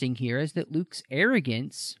interesting here is that Luke's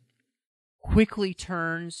arrogance quickly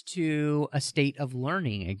turns to a state of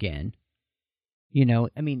learning again. You know,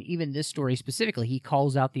 I mean, even this story specifically, he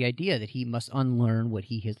calls out the idea that he must unlearn what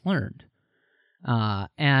he has learned.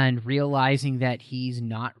 And realizing that he's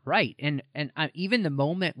not right. And even the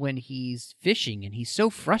moment when he's fishing and he's so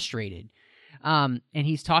frustrated, and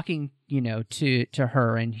he's talking, you know, to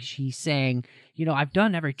her, and she's saying, you know, I've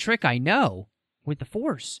done every trick I know with the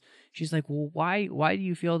Force. She's like, well, why do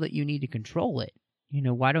you feel that you need to control it? You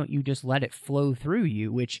know, why don't you just let it flow through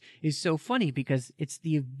you? Which is so funny because it's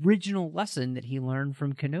the original lesson that he learned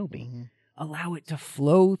from Kenobi. Mm-hmm. Allow it to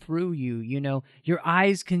flow through you. You know, your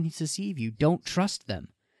eyes can deceive you. Don't trust them.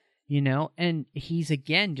 You know, and he's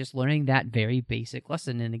again just learning that very basic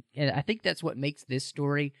lesson. And I think that's what makes this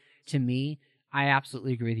story, to me, I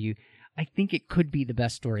absolutely agree with you. I think it could be the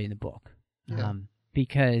best story in the book. Yeah.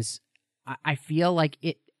 Because I feel like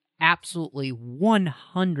it absolutely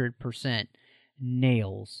 100%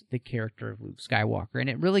 nails the character of Luke Skywalker. And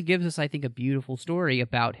it really gives us, I think, a beautiful story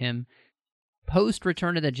about him post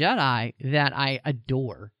Return of the Jedi that I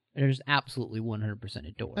adore. There's absolutely 100%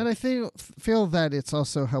 adore. And I feel that it's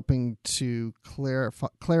also helping to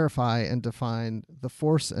clarify and define the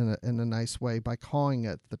Force in a nice way by calling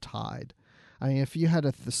it the Tide. I mean, if you had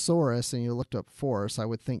a thesaurus and you looked up Force, I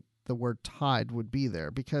would think the word tide would be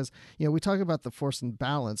there because, you know, we talk about the Force and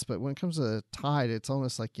balance, but when it comes to tide, it's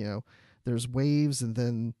almost like, you know, there's waves and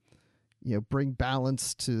then, you know, bring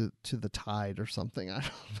balance to the tide or something. I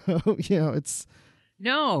don't know. You know, it's...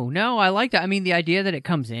 No, I like that. I mean, the idea that it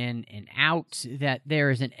comes in and out, that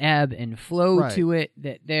there is an ebb and flow to it,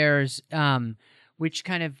 that there's, which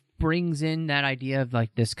kind of brings in that idea of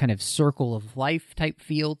like this kind of circle of life type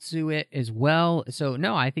feel to it as well. So,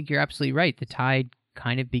 no, I think you're absolutely right. The tide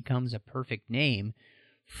kind of becomes a perfect name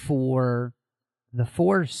for the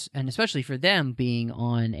Force, and especially for them being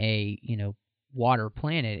on a, you know, water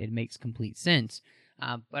planet. It makes complete sense.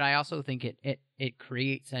 But I also think it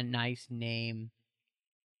creates a nice name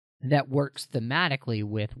that works thematically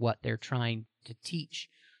with what they're trying to teach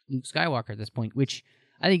Luke Skywalker at this point, which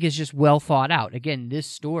I think is just well thought out. Again, this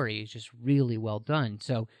story is just really well done.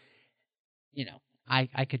 So, you know,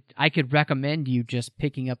 I could recommend you just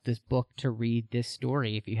picking up this book to read this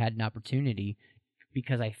story if you had an opportunity,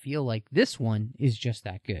 because I feel like this one is just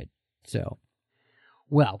that good. So,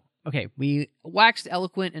 well, okay, we waxed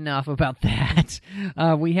eloquent enough about that.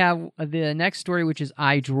 We have the next story, which is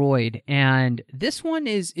iDroid, and this one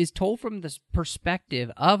is told from the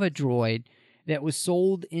perspective of a droid that was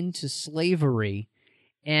sold into slavery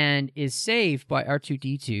and is saved by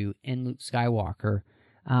R2-D2 and Luke Skywalker.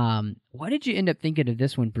 What did you end up thinking of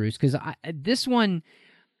this one, Bruce? Because this one,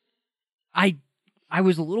 I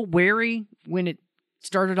was a little wary when it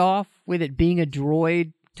started off with it being a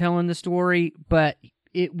droid telling the story, but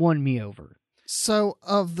it won me over. So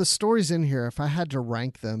of the stories in here, if I had to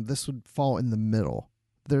rank them, this would fall in the middle.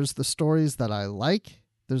 There's the stories that I like,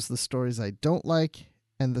 there's the stories I don't like,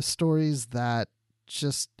 and the stories that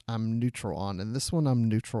just I'm neutral on. And this one I'm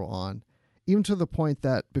neutral on. Even to the point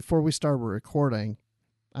that before we started recording,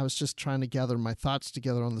 I was just trying to gather my thoughts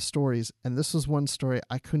together on the stories, and this was one story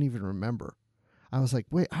I couldn't even remember. I was like,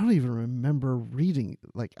 wait, I don't even remember reading.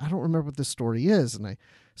 Like, I don't remember what this story is. And I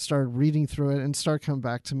started reading through it and started coming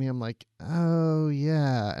back to me. I'm like, oh,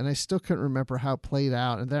 yeah. And I still couldn't remember how it played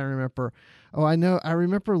out. And then I remember, I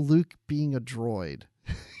remember Luke being a droid,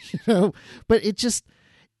 you know, but it just,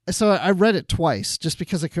 so I read it twice just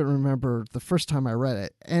because I couldn't remember the first time I read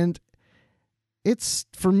it. And it's,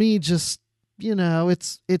 for me, just, you know,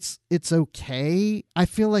 it's okay. I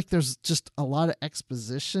feel like there's just a lot of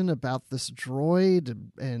exposition about this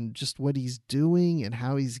droid and just what he's doing and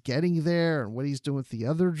how he's getting there and what he's doing with the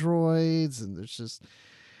other droids. And there's just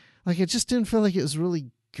like, it just didn't feel like it was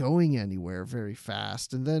really going anywhere very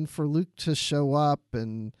fast. And then for Luke to show up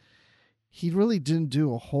and he really didn't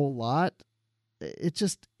do a whole lot.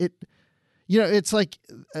 You know, it's like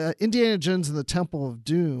Indiana Jones and the Temple of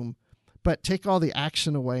Doom, but take all the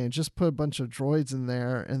action away and just put a bunch of droids in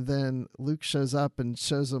there. And then Luke shows up and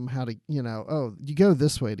shows them how to, you know, oh, you go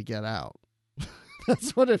this way to get out.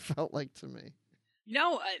 That's what it felt like to me.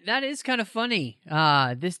 No, that is kind of funny.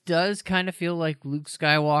 This does kind of feel like Luke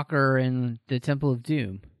Skywalker in the Temple of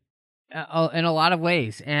Doom. in a lot of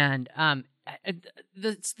ways. And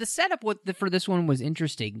the setup for this one was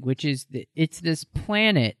interesting, which is that it's this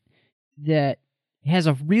planet that has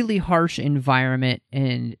a really harsh environment,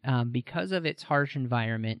 and because of its harsh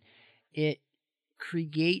environment, it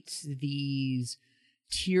creates these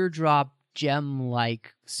teardrop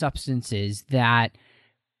gem-like substances that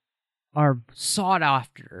are sought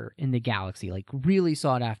after in the galaxy, like really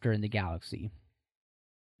sought after in the galaxy.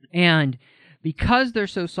 And because they're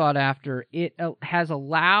so sought after, it has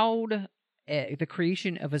allowed the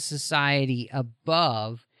creation of a society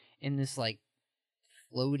above in this like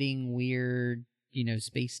floating weird,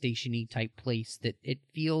 space station-y type place that it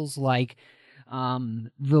feels like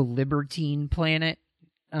the Libertine planet.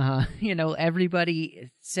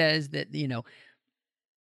 Everybody says that,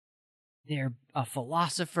 they're a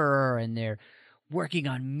philosopher and they're working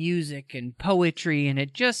on music and poetry, and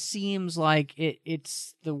it just seems like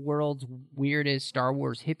it's the world's weirdest Star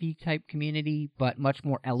Wars hippie type community, but much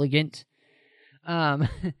more elegant.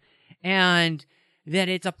 And that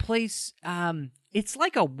it's a place, it's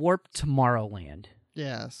like a warped Tomorrowland.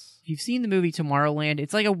 Yes. If you've seen the movie Tomorrowland,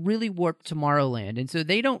 it's like a really warped Tomorrowland. And so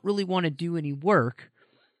they don't really want to do any work,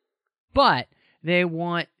 but they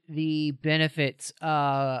want the benefits.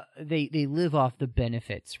 They live off the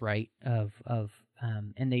benefits, right? And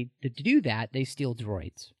to do that, they steal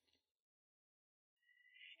droids.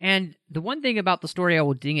 And the one thing about the story I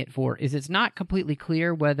will ding it for is it's not completely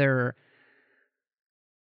clear whether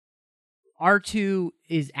R2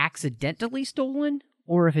 is accidentally stolen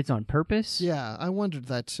or if it's on purpose. Yeah, I wondered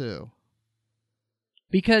that too.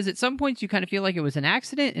 Because at some points you kind of feel like it was an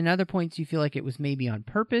accident, and other points you feel like it was maybe on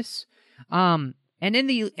purpose. And in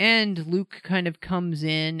the end, Luke kind of comes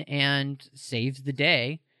in and saves the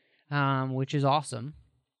day, which is awesome.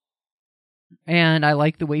 And I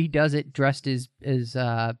like the way he does it, dressed as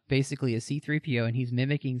basically a C-3PO, and he's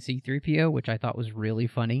mimicking C-3PO, which I thought was really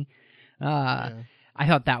funny. I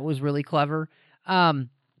thought that was really clever.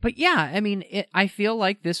 But yeah, I mean, I feel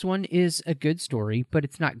like this one is a good story, but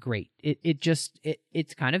it's not great.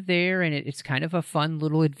 It's kind of there, and it's kind of a fun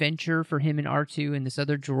little adventure for him and R2 and this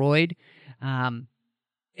other droid.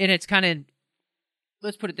 And it's kind of,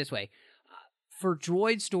 let's put it this way. For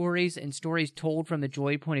droid stories and stories told from the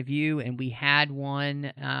droid point of view, and we had one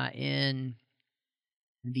in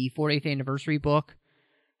the 40th anniversary book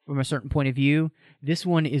from a certain point of view, this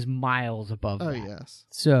one is miles above that. Oh, yes.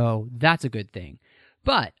 So that's a good thing.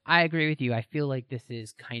 But I agree with you. I feel like this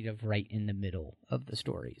is kind of right in the middle of the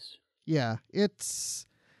stories. Yeah, it's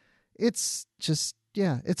just,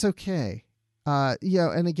 it's okay.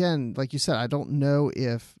 And again, like you said, I don't know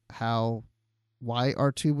why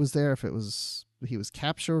R2 was there, if he was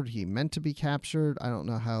captured, he meant to be captured. I don't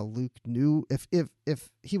know how Luke knew if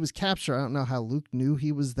he was captured. I don't know how Luke knew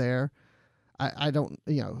he was there. I don't,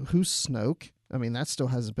 who's Snoke? I mean, that still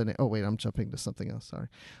hasn't been. Oh wait, I'm jumping to something else. Sorry.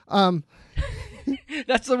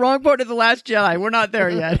 That's the wrong part of The Last Jedi. We're not there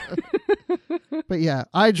yet. But yeah,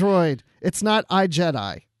 iDroid. It's not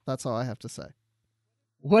iJedi. That's all I have to say.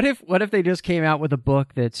 What if they just came out with a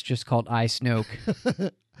book that's just called iSnoke?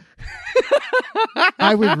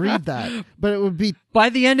 I would read that, but it would be, by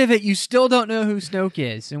the end of it, you still don't know who Snoke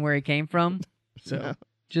is and where he came from. So no.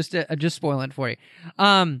 just spoiling it for you.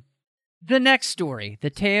 The next story,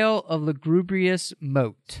 The Tale of Lugubrious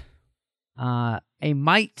Moat. A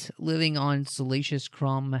mite living on Salacious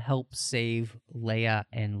Crumb helps save Leia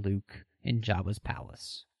and Luke in Jabba's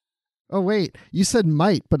palace. Oh wait, you said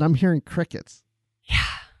might, but I'm hearing crickets.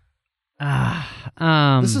 Yeah.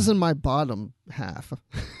 This is in my bottom half.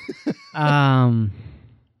 I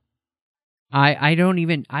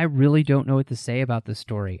really don't know what to say about this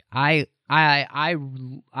story. I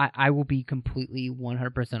will be completely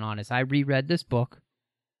 100% honest. I reread this book,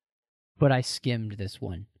 but I skimmed this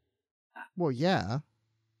one. Well, yeah.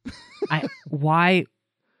 Why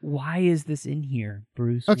is this in here,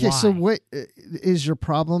 Bruce? Okay, why? so what is your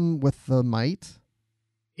problem with the might?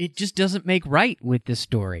 It just doesn't make right with this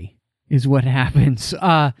story, is what happens.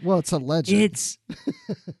 Well, it's a legend.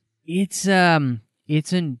 It's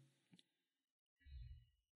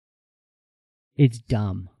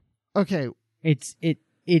dumb. Okay. It's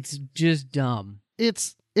just dumb.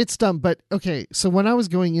 It's dumb, but okay, so when I was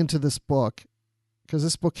going into this book, because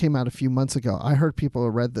this book came out a few months ago, I heard people who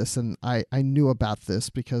read this, and I knew about this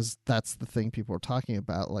because that's the thing people were talking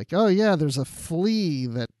about. Like, oh yeah, there's a flea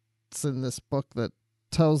that's in this book that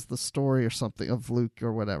tells the story or something of Luke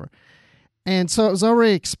or whatever. And so I was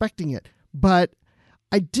already expecting it, but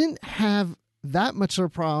I didn't have that much of a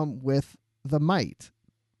problem with the might.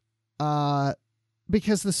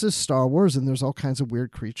 because this is Star Wars and there's all kinds of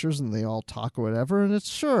weird creatures and they all talk or whatever. And it's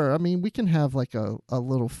sure, I mean, we can have like a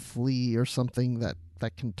little flea or something that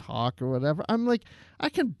can talk or whatever. I'm like, I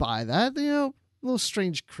can buy that, you know, little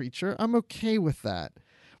strange creature. I'm okay with that.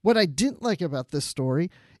 What I didn't like about this story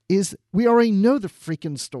is we already know the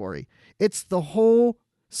freaking story. It's the whole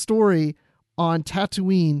story on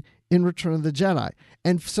Tatooine in Return of the Jedi.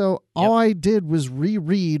 And so all I did was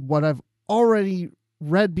reread what I've already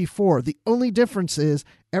read before. The only difference is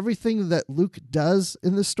everything that Luke does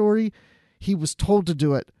in the story, he was told to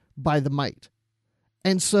do it by the Mite.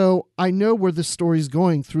 And so I know where the story's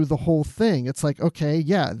going through the whole thing. It's like, okay,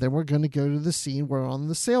 yeah, then we're going to go to the scene where we're on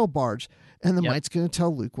the sail barge and the Mite's going to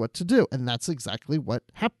tell Luke what to do. And that's exactly what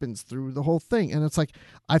happens through the whole thing. And it's like,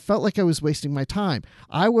 I felt like I was wasting my time.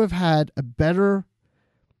 I would have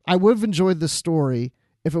enjoyed the story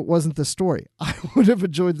if it wasn't the story. I would have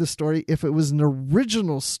enjoyed the story if it was an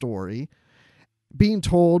original story being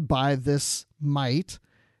told by this Mite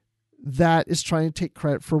that is trying to take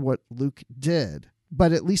credit for what Luke did.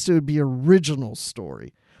 But at least it would be original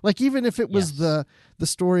story. Like even if it was the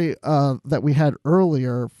story that we had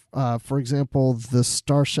earlier, for example, the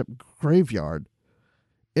Starship Graveyard.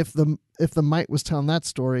 If the Mite was telling that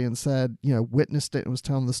story and said, you know, witnessed it and was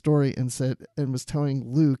telling the story and was telling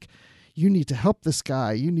Luke, you need to help this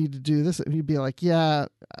guy, you need to do this, and he'd be like, yeah,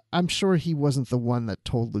 I'm sure he wasn't the one that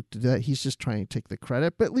told Luke to do that. He's just trying to take the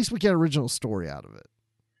credit. But at least we get original story out of it.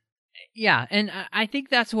 Yeah, and I think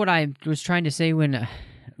that's what I was trying to say when,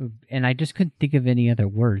 and I just couldn't think of any other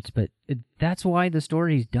words, but that's why the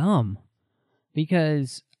story's dumb.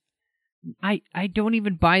 Because I don't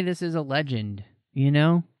even buy this as a legend, you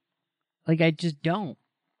know? Like, I just don't.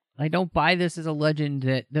 I don't buy this as a legend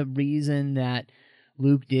that the reason that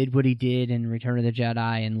Luke did what he did in Return of the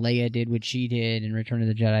Jedi and Leia did what she did in Return of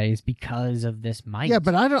the Jedi is because of this Mite. Yeah,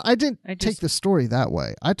 but I didn't take the story that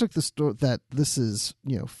way. I took the story that this is,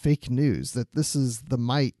 you know, fake news, that this is the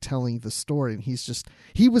Mite telling the story, and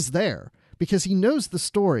he was there because he knows the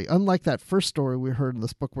story. Unlike that first story we heard in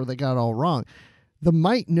this book where they got it all wrong. The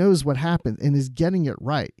Mite knows what happened and is getting it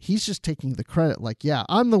right. He's just taking the credit like, yeah,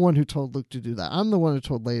 I'm the one who told Luke to do that. I'm the one who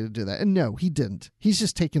told Leia to do that. And no, he didn't. He's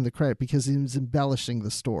just taking the credit because he was embellishing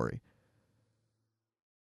the story.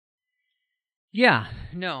 Yeah,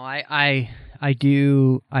 no, I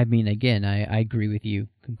do. I mean, again, I agree with you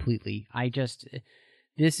completely.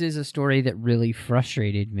 This is a story that really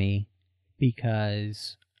frustrated me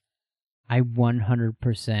because I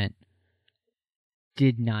 100%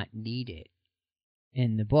 did not need it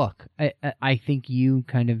in the book. I think you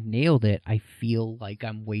kind of nailed it. I feel like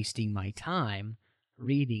I'm wasting my time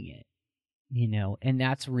reading it, you know, and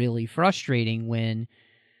that's really frustrating when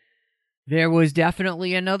there was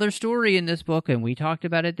definitely another story in this book, and we talked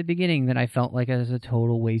about it at the beginning, that I felt like it was a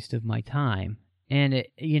total waste of my time. And,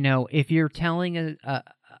 it, you know, if you're telling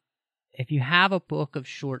if you have a book of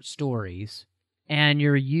short stories and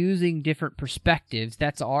you're using different perspectives,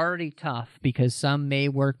 that's already tough because some may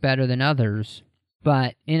work better than others.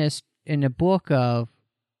 But in a book of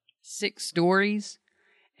 6 stories,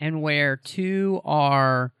 and where 2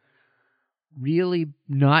 are really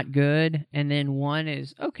not good, and then 1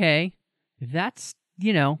 is okay, that's,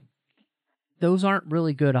 you know, those aren't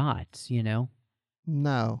really good odds, you know?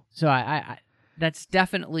 No. So I that's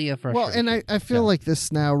definitely a frustration. Well, and I feel like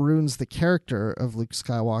this now ruins the character of Luke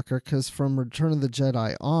Skywalker, because from Return of the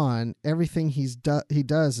Jedi on, everything he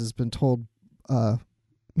does has been told...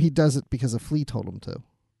 he does it because a flea told him to.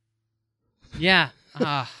 Yeah.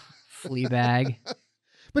 Fleabag.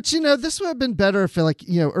 But, you know, this would have been better if, like,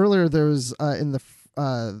 you know, earlier there was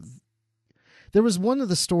there was one of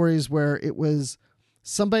the stories where it was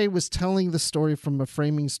somebody was telling the story from a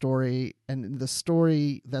framing story, and in the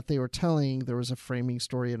story that they were telling, there was a framing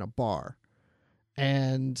story in a bar.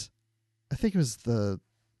 And I think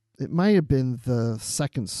it might have been the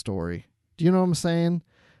second story. Do you know what I'm saying?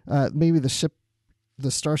 Maybe the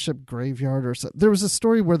Starship Graveyard or something. There was a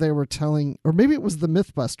story where they were telling, or maybe it was the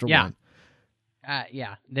Mythbuster one.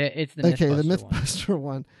 Yeah, it's the Mythbuster the Mythbuster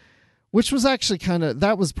one, which was actually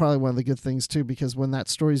that was probably one of the good things too, because when that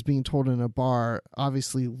story is being told in a bar,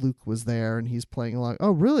 obviously Luke was there and he's playing along.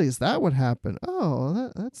 Oh, really? Is that what happened?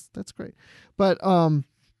 Oh, that's great. But the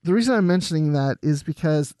reason I'm mentioning that is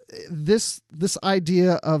because this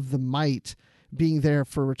idea of the Mite being there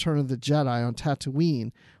for Return of the Jedi on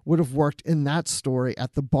Tatooine would have worked in that story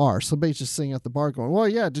at the bar. Somebody's just sitting at the bar going, well,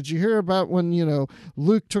 yeah, did you hear about when, you know,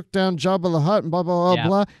 Luke took down Jabba the Hutt and blah, blah, blah,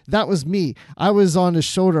 blah? That was me. I was on his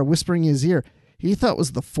shoulder whispering in his ear. He thought it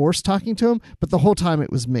was the Force talking to him, but the whole time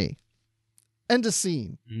it was me. End of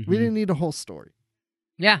scene. Mm-hmm. We didn't need a whole story.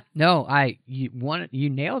 Yeah, no, you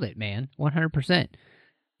nailed it, man, 100%.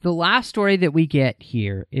 The last story that we get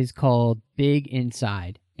here is called Big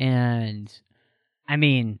Inside, and I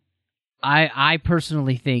mean, I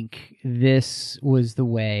personally think this was the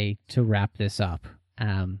way to wrap this up.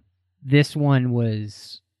 This one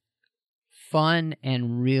was fun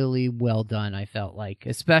and really well done, I felt like,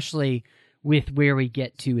 especially with where we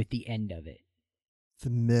get to at the end of it. The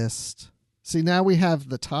mist. See, now we have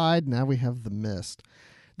the tide, now we have the mist.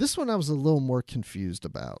 This one I was a little more confused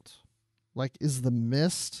about. Like, is the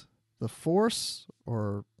mist the force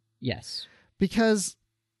or... Yes. Because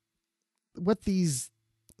what these...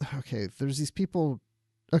 Okay, there's these people...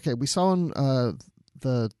 Okay, we saw in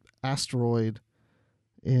the asteroid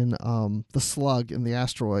in the slug in the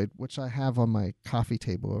asteroid, which I have on my coffee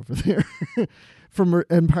table over there from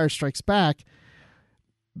Empire Strikes Back.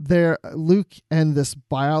 There, Luke and this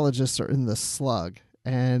biologist are in the slug,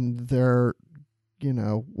 and they're,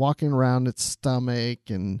 walking around its stomach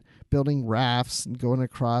and building rafts and going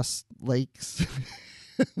across lakes.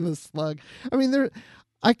 The slug. I mean,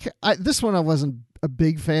 this one I wasn't a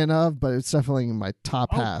big fan of, but it's definitely in my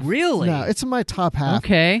top half. Really? No, it's in my top half.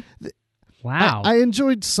 Okay. Wow. I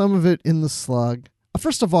enjoyed some of it in the slug.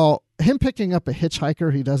 First of all, him picking up a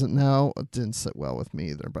hitchhiker he doesn't know didn't sit well with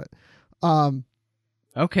me either, but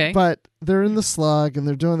okay. But they're in the slug and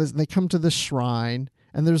they're doing this, and they come to this shrine,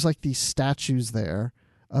 and there's like these statues there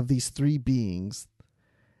of these three beings.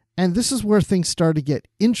 And this is where things start to get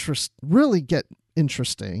really get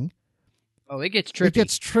interesting. Oh, it gets trippy. It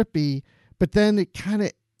gets trippy, but then it kind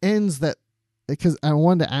of ends that, because I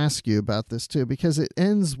wanted to ask you about this too, because it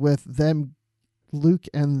ends with them, Luke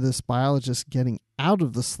and this biologist, getting out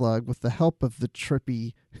of the slug with the help of the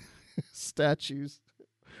trippy statues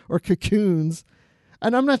or cocoons.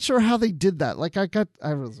 And I'm not sure how they did that. Like I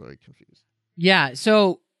was very confused. Yeah,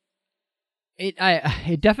 so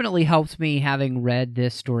it definitely helped me having read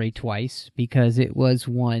this story twice, because it was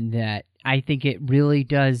one that I think it really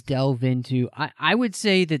does delve into. I would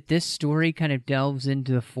say that this story kind of delves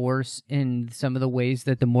into the Force in some of the ways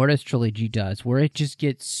that the Mortis trilogy does, where it just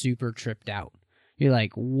gets super tripped out. You're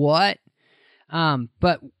like, what?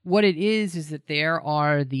 But what it is that there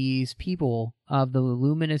are these people of the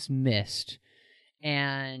luminous mist,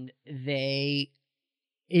 and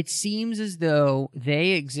it seems as though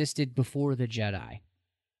they existed before the Jedi.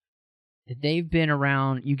 They've been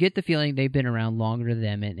around, you get the feeling they've been around longer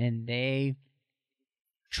than them, and they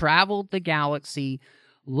traveled the galaxy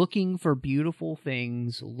looking for beautiful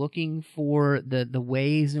things, looking for the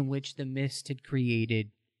ways in which the mist had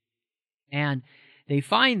created, and they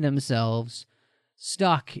find themselves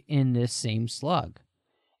stuck in this same slug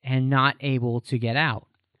and not able to get out.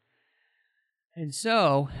 And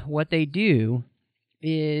so what they do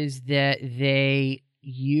is that they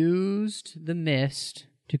used the mist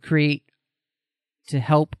to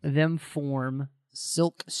help them form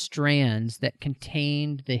silk strands that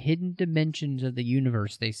contained the hidden dimensions of the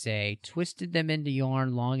universe, they say, twisted them into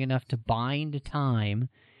yarn long enough to bind time,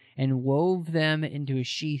 and wove them into a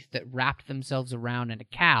sheath that wrapped themselves around in a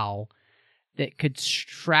cowl that could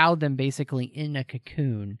shroud them basically in a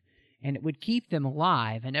cocoon, and it would keep them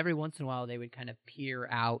alive, and every once in a while they would kind of peer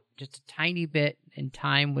out just a tiny bit, and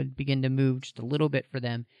time would begin to move just a little bit for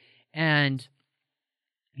them, and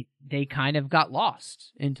they kind of got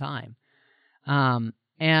lost in time.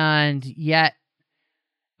 And yet,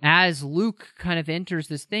 as Luke kind of enters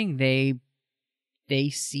this thing, they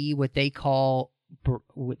see what they call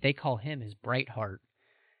him as Brightheart,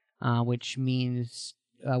 which means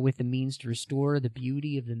with the means to restore the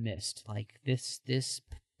beauty of the mist. Like this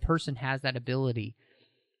person has that ability,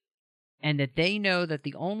 and that they know that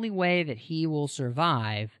the only way that he will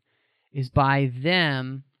survive is by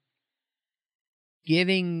them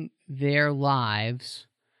giving their lives,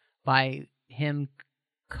 by him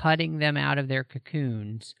cutting them out of their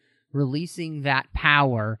cocoons, releasing that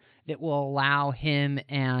power that will allow him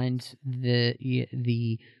and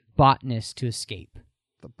the botanist to escape.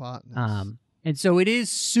 The botanist. And so it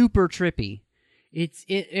is super trippy.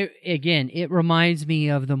 It reminds me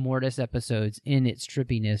of the Mortis episodes in its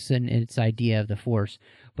trippiness and its idea of the Force.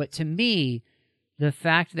 But to me, the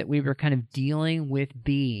fact that we were kind of dealing with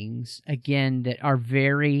beings, again, that are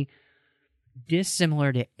very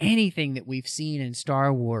dissimilar to anything that we've seen in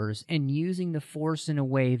Star Wars, and using the Force in a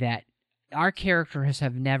way that our characters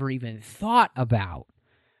have never even thought about,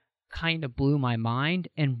 kind of blew my mind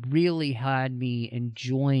and really had me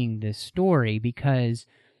enjoying this story, because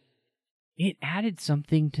it added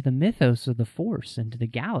something to the mythos of the Force and to the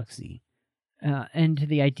galaxy, and to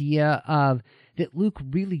the idea of that Luke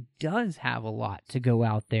really does have a lot to go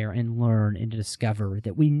out there and learn and to discover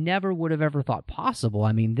that we never would have ever thought possible.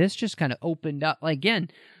 I mean, this just kind of opened up, again,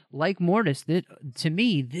 like Mortis, to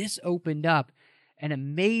me, this opened up an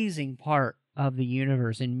amazing part of the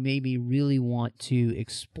universe and made me really want to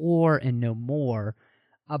explore and know more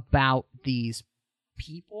about these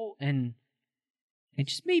people, and it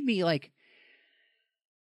just made me like,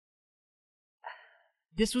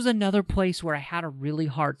 this was another place where I had a really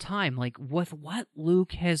hard time, like, with what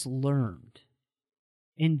Luke has learned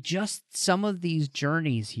in just some of these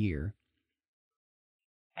journeys here.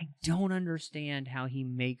 I don't understand how he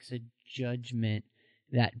makes a judgment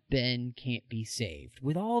that Ben can't be saved.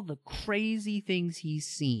 With all the crazy things he's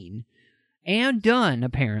seen and done,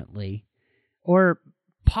 apparently, or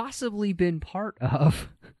possibly been part of,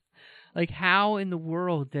 like, how in the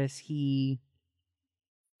world does he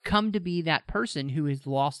come to be that person who has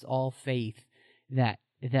lost all faith that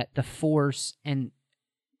the Force and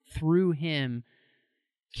through him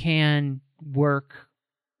can work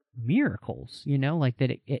miracles, like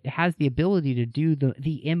that it has the ability to do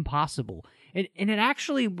the impossible. And it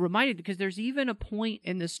actually reminded, because there's even a point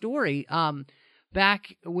in the story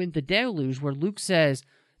back when the deluge where Luke says,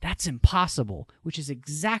 "That's impossible," which is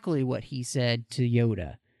exactly what he said to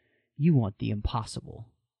Yoda. You want the impossible.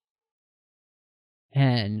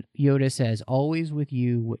 And Yoda says, "Always with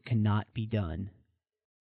you what cannot be done."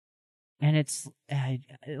 And it's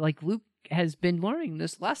like Luke has been learning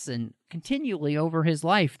this lesson continually over his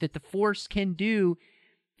life, that the Force can do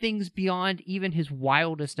things beyond even his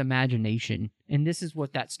wildest imagination. And this is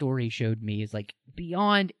what that story showed me, is like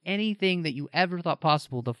beyond anything that you ever thought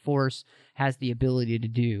possible, the Force has the ability to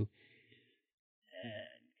do.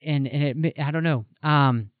 And it, I don't know,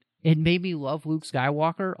 it made me love Luke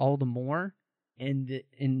Skywalker all the more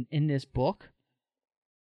in this book,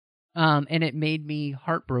 and it made me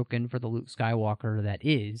heartbroken for the Luke Skywalker that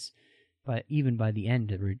is, but even by the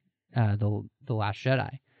end of the Last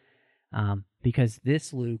Jedi, because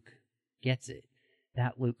this Luke gets it,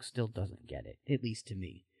 that Luke still doesn't get it, at least to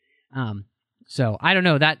me. So I don't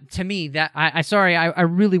know, that to me, that I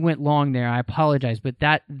really went long there. I apologize, but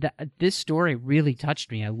that this story really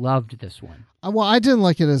touched me. I loved this one. Well, I didn't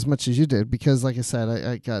like it as much as you did, because, like I said,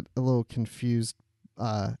 I got a little confused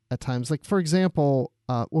at times. Like, for example,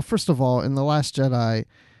 well, first of all, in The Last Jedi,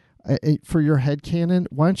 for your headcanon,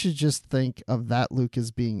 why don't you just think of that Luke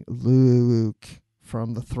as being Luke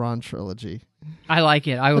from the Thrawn trilogy? I like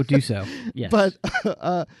it. I will do so. Yes. But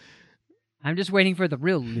I'm just waiting for the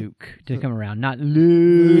real Luke to come around, not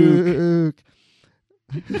Luke.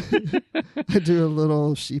 I do a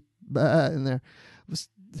little sheep in there.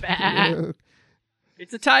 Bah.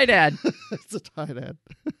 It's a tie dad. It's a tie dad.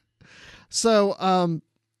 So,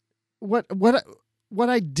 what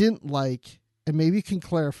I didn't like, and maybe you can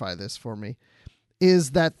clarify this for me,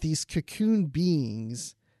 is that these cocoon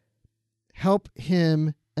beings help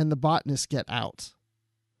him and the botanist get out.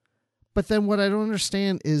 But then what I don't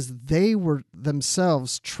understand is they were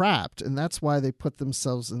themselves trapped, and that's why they put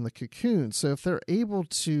themselves in the cocoon. So if they're able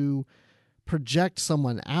to project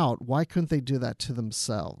someone out, why couldn't they do that to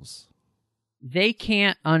themselves? They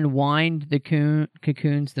can't unwind the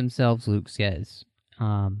cocoons themselves, Luke says.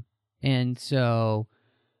 And so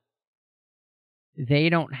they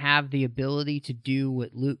don't have the ability to do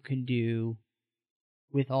what Luke can do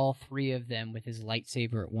with all three of them with his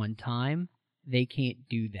lightsaber at one time. They can't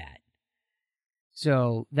do that.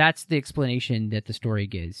 So that's the explanation that the story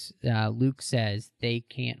gives. Luke says they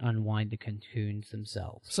can't unwind the cocoons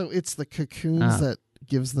themselves. So it's the cocoons that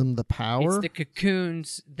gives them the power? It's the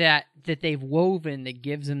cocoons that they've woven that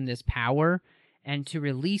gives them this power. And to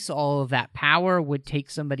release all of that power would take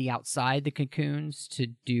somebody outside the cocoons to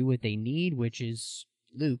do what they need, which is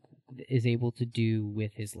Luke is able to do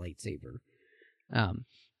with his lightsaber.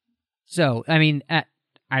 So, I mean,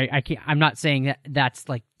 I can't, I'm not saying that that's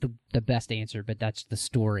like the best answer, but that's the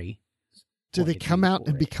story. Do they come out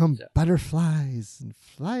and become butterflies and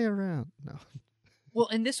fly around? No. Well,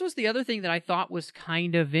 and this was the other thing that I thought was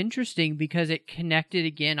kind of interesting, because it connected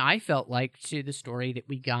again, I felt like, to the story that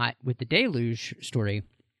we got with the Deluge story,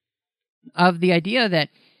 of the idea that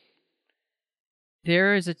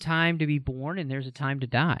there is a time to be born and there's a time to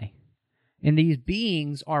die. And these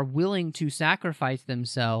beings are willing to sacrifice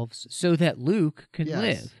themselves so that Luke can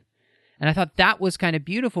live. And I thought that was kind of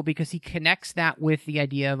beautiful, because he connects that with the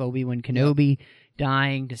idea of Obi-Wan Kenobi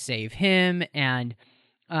dying to save him, and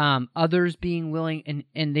others being willing,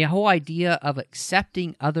 and the whole idea of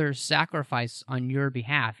accepting others' sacrifice on your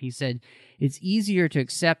behalf. He said it's easier to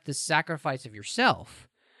accept the sacrifice of yourself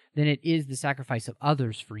than it is the sacrifice of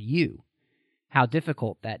others for you. How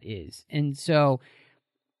difficult that is. And so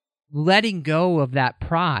letting go of that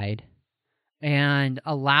pride and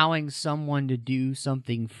allowing someone to do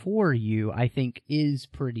something for you, I think, is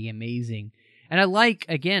pretty amazing. And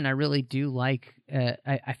I really do like,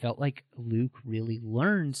 I felt like Luke really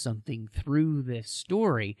learned something through this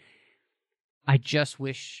story. I just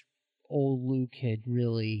wish old Luke had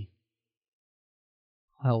really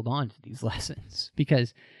held on to these lessons,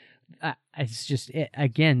 because it's just,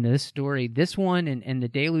 again, this story, this one and the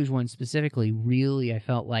Deluge one specifically, really, I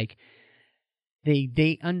felt like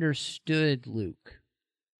they understood Luke.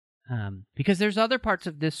 Because there's other parts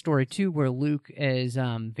of this story, too, where Luke is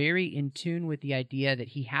very in tune with the idea that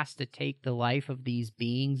he has to take the life of these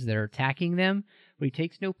beings that are attacking them, but he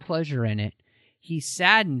takes no pleasure in it. He's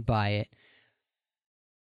saddened by it,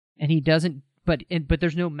 and he doesn't. But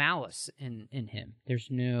there's no malice in him. There's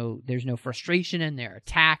no frustration in their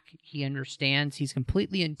attack. He understands. He's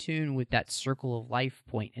completely in tune with that circle of life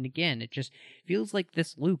point. And again, it just feels like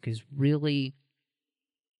this Luke is really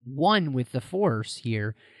one with the Force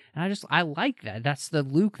here. And I like that. That's the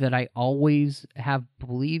Luke that I always have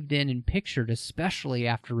believed in and pictured, especially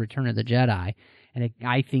after Return of the Jedi. And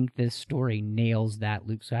I think this story nails that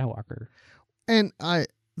Luke Skywalker. And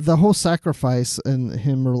the whole sacrifice and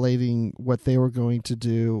him relating what they were going to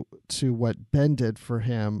do to what Ben did for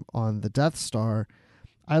him on the Death Star,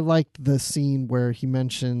 I liked the scene where he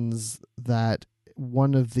mentions that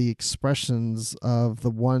one of the expressions of the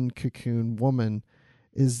one cocoon woman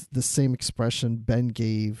is the same expression Ben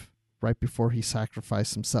gave right before he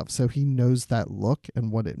sacrificed himself. So he knows that look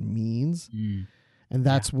and what it means. And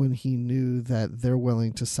that's when he knew that they're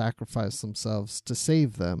willing to sacrifice themselves to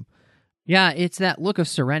save them. Yeah, it's that look of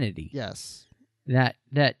serenity. Yes. That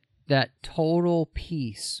total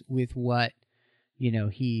peace with what,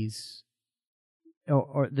 he's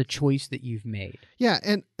or the choice that you've made. Yeah,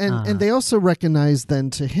 and they also recognize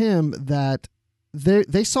then to him that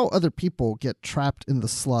they saw other people get trapped in the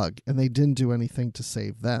slug and they didn't do anything to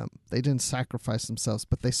save them. They didn't sacrifice themselves,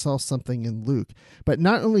 but they saw something in Luke. But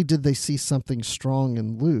not only did they see something strong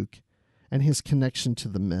in Luke and his connection to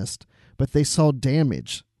the mist, but they saw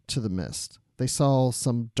damage to the mist. They saw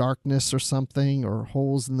some darkness or something, or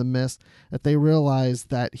holes in the mist, that they realized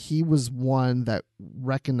that he was one that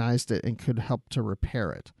recognized it and could help to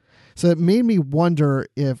repair it. So it made me wonder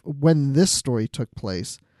if when this story took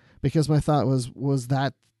place, because my thought was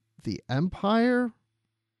that the Empire?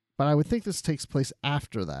 But I would think this takes place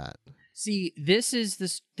after that. See, this is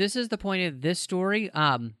the point of this story.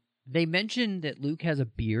 They mentioned that Luke has a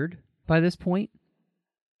beard by this point.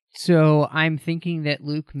 So I'm thinking that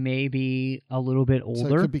Luke may be a little bit older.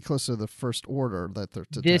 So it could be closer to the First Order that they're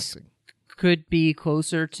detecting. This could be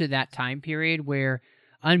closer to that time period where,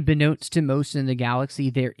 unbeknownst to most in the galaxy,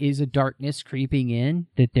 there is a darkness creeping in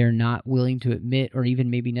that they're not willing to admit or even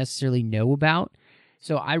maybe necessarily know about.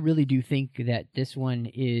 So I really do think that this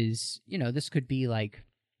one is, this could be like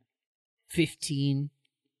 15,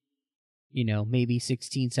 maybe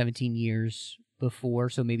 16, 17 years before,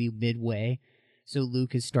 so maybe midway. So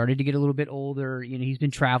Luke has started to get a little bit older. He's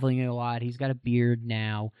been traveling a lot. He's got a beard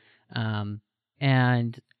now.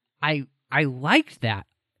 And I liked that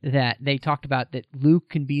they talked about that Luke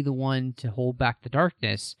can be the one to hold back the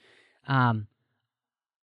darkness. Again,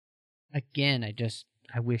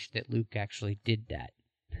 I wish that Luke actually did that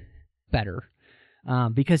better.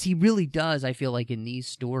 Because he really does, I feel like in these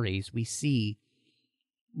stories, we see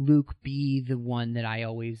Luke be the one that I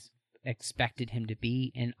always expected him to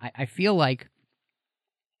be. And I feel like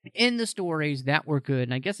in the stories that were good,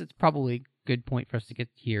 and I guess it's probably a good point for us to get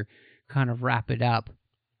here, kind of wrap it up.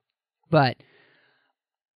 But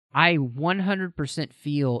I 100%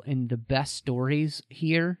 feel in the best stories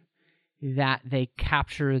here that they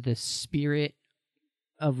capture the spirit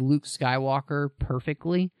of Luke Skywalker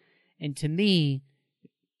perfectly. And to me,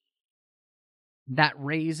 that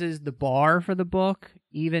raises the bar for the book,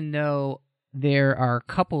 even though there are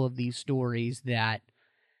a couple of these stories that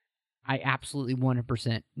I absolutely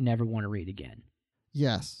 100% never want to read again.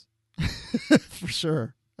 Yes, for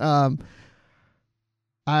sure. I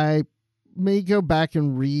may go back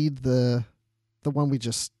and read the one we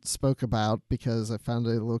just spoke about because I found it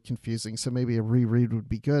a little confusing. So maybe a reread would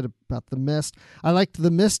be good about the Mist. I liked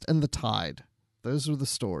the Mist and the Tide. Those were the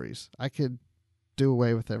stories. I could do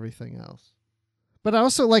away with everything else. But I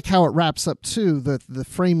also like how it wraps up too, the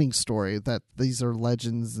framing story that these are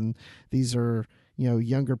legends and these are,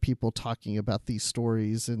 younger people talking about these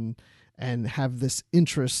stories and have this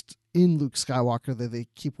interest in Luke Skywalker that they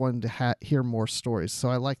keep wanting to hear more stories. So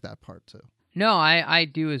I like that part too. No, I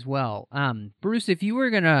do as well. Bruce, if you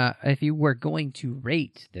were going to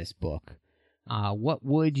rate this book, what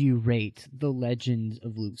would you rate The Legends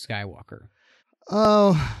of Luke Skywalker?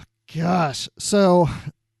 Oh Gosh. So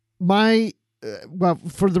well,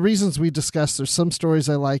 for the reasons we discussed, there's some stories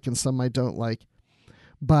I like and some I don't like.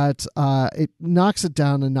 But it knocks it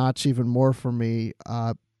down a notch even more for me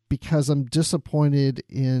because I'm disappointed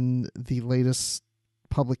in the latest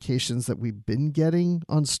publications that we've been getting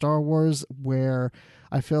on Star Wars, where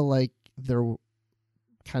I feel like they're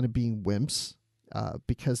kind of being wimps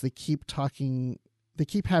because they keep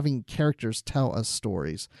having characters tell us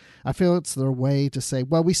stories. I feel it's their way to say,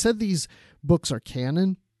 well, we said these books are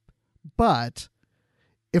canon, but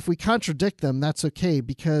if we contradict them, that's okay,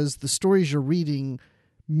 because the stories you're reading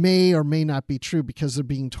may or may not be true because they're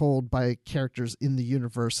being told by characters in the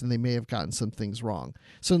universe and they may have gotten some things wrong.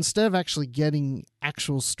 So instead of actually getting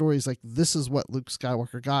actual stories like this is what Luke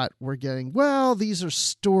Skywalker got, we're getting, well, these are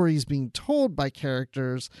stories being told by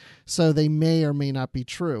characters, so they may or may not be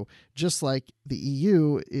true. Just like the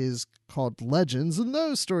EU is called Legends, and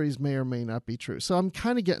those stories may or may not be true. So I'm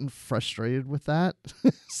kind of getting frustrated with that.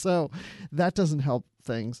 So that doesn't help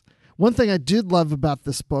things. One thing I did love about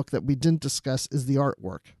this book that we didn't discuss is the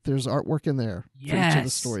artwork. There's artwork in there for each of the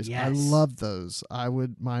stories. Yes. I love those. I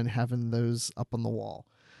would mind having those up on the wall.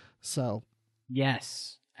 So,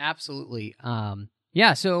 yes, absolutely.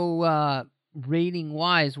 So rating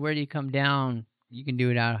wise, where do you come down? You can do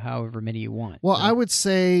it out however many you want. well, I would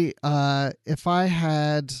say if I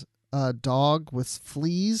had a dog with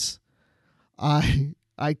fleas,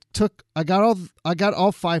 I got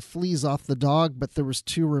all 5 fleas off the dog, but there was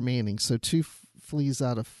 2 remaining, so 2 fleas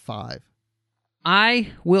out of 5.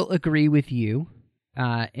 I will agree with you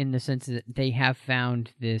in the sense that they have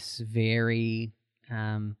found this very,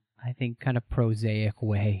 I think, kind of prosaic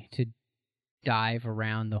way to dive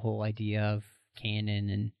around the whole idea of canon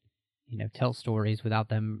and, tell stories without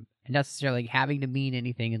them necessarily having to mean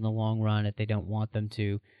anything in the long run if they don't want them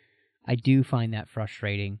to. I do find that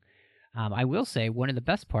frustrating. I will say one of the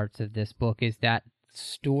best parts of this book is that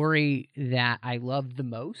story that I loved the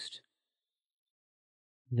most,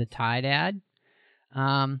 the tie dad,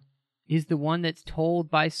 is the one that's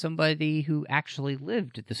told by somebody who actually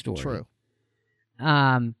lived the story. True.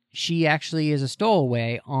 She actually is a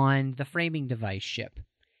stowaway on the framing device ship,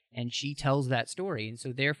 and she tells that story, and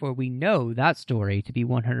so therefore we know that story to be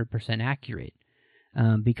 100% accurate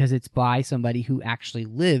because it's by somebody who actually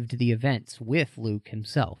lived the events with Luke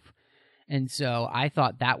himself. And so I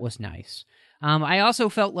thought that was nice. I also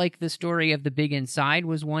felt like the story of the Big Inside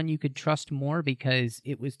was one you could trust more because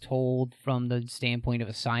it was told from the standpoint of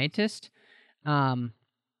a scientist. And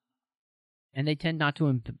they tend not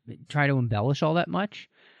to try to embellish all that much.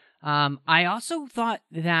 I also thought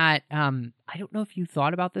that, I don't know if you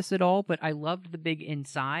thought about this at all, but I loved the Big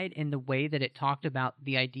Inside in the way that it talked about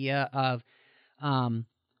the idea of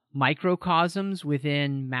microcosms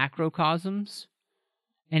within macrocosms.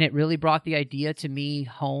 And it really brought the idea to me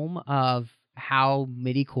home of how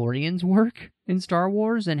midichlorians work in Star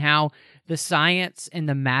Wars and how the science and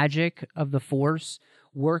the magic of the Force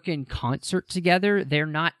work in concert together. They're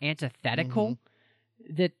not antithetical,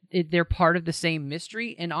 that they're part of the same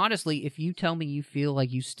mystery. And honestly, if you tell me you feel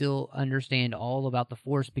like you still understand all about the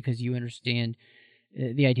Force because you understand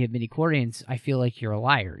the idea of midichlorians, I feel like you're a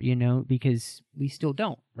liar, because we still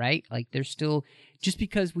don't, right? Like there's still, just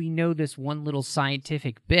because we know this one little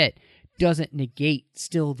scientific bit doesn't negate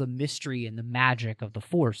still the mystery and the magic of the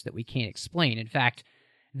Force that we can't explain. In fact,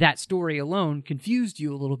 that story alone confused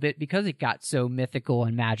you a little bit because it got so mythical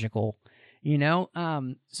and magical,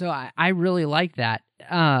 So I really like that.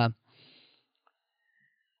 I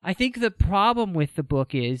think the problem with the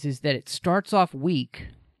book is that it starts off weak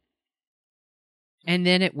and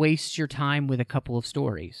then it wastes your time with a couple of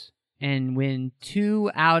stories. And when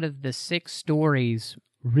 2 out of the 6 stories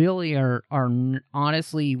really are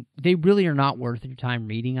honestly, they really are not worth your time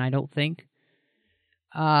reading, I don't think.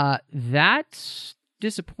 That's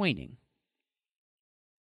disappointing.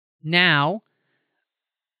 Now,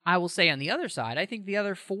 I will say on the other side, I think the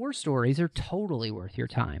other 4 stories are totally worth your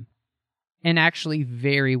time. And actually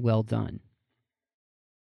very well done.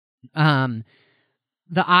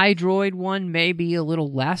 The iDroid one may be a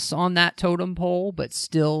little less on that totem pole, but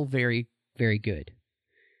still very, very good.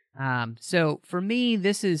 So for me,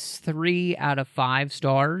 this is 3 out of 5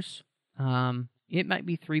 stars. It might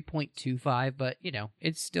be 3.25, but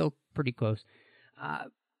it's still pretty close.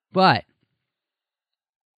 But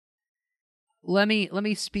let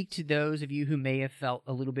me speak to those of you who may have felt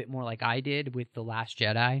a little bit more like I did with The Last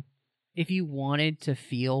Jedi. If you wanted to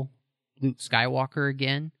feel Luke Skywalker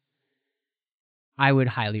again, I would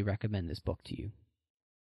highly recommend this book to you.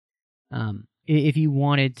 If you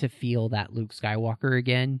wanted to feel that Luke Skywalker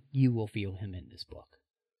again, you will feel him in this book.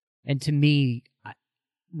 And to me,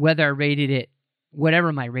 whether I rated it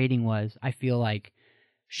whatever my rating was, I feel like,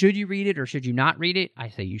 should you read it or should you not read it? I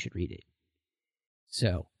say you should read it.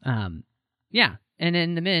 So, yeah. And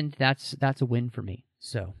in the end, that's a win for me.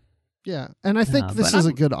 So, yeah. And I think this is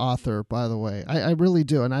a good author, by the way. I really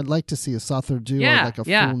do. And I'd like to see this author do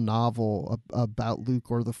full novel about Luke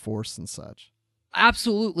or the Force and such.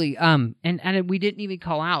 Absolutely. And we didn't even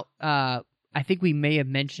call out, I think we may have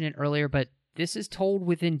mentioned it earlier, but this is told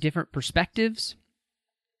within different perspectives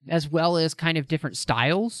as well as kind of different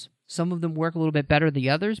styles. Some of them work a little bit better than the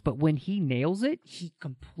others, but when he nails it, he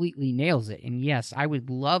completely nails it. And yes, I would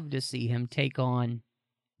love to see him take on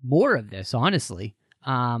more of this, honestly,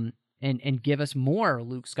 and give us more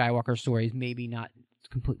Luke Skywalker stories, maybe not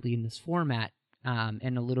completely in this format,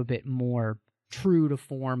 and a little bit more true to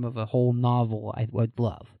form of a whole novel. I would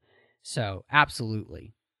love. So,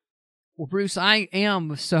 absolutely. Well, Bruce, I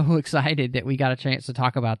am so excited that we got a chance to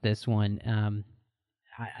talk about this one.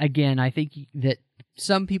 Again, I think that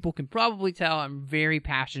some people can probably tell I'm very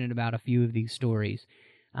passionate about a few of these stories.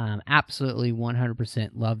 Absolutely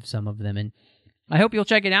 100% love some of them. And I hope you'll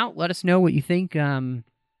check it out. Let us know what you think. In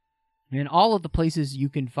all of the places you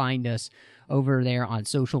can find us over there on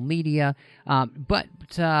social media. But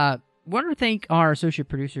want to thank our associate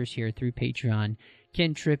producers here through Patreon,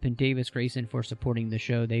 Ken Tripp and Davis Grayson, for supporting the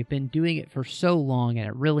show. They've been doing it for so long, and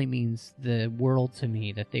it really means the world to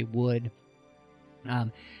me that they would.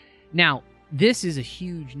 Now, this is a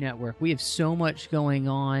huge network. We have so much going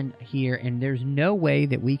on here, and there's no way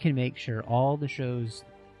that we can make sure all the shows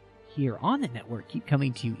here on the network keep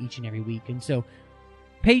coming to you each and every week. And so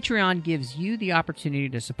Patreon gives you the opportunity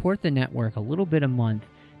to support the network a little bit a month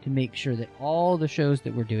to make sure that all the shows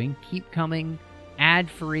that we're doing keep coming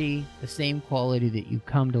ad-free, the same quality that you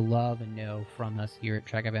come to love and know from us here at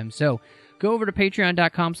Trek FM. So go over to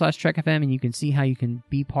patreon.com/TrekFM and you can see how you can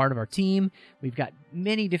be part of our team. We've got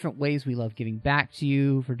many different ways we love giving back to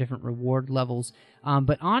you for different reward levels.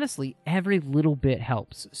 But honestly, every little bit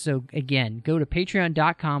helps. So again, go to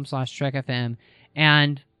patreon.com/TrekFM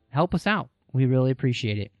and help us out. We really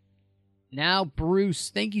appreciate it. Now, Bruce,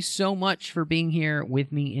 thank you so much for being here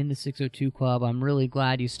with me in the 602 Club. I'm really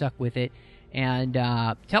glad you stuck with it. And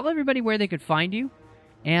tell everybody where they could find you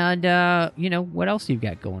and, what else you've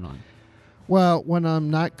got going on. Well, when I'm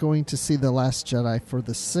not going to see The Last Jedi for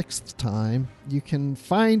the 6th time, you can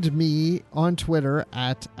find me on Twitter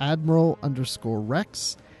at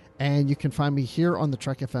Admiral_Rex. And you can find me here on the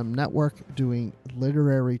Trek FM network doing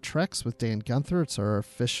Literary Treks with Dan Gunther. It's our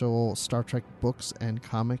official Star Trek books and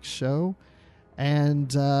comics show.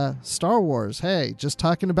 And Star Wars, hey, just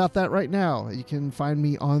talking about that right now. You can find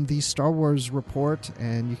me on the Star Wars Report,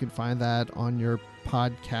 and you can find that on your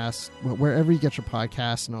podcast, wherever you get your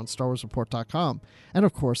podcasts, and on StarWarsReport.com. And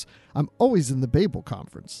of course, I'm always in the Babel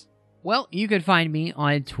Conference. Well, you can find me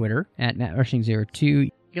on Twitter at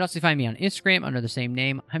MattRushing02. You can also find me on Instagram under the same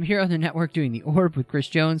name. I'm here on the network doing The Orb with Chris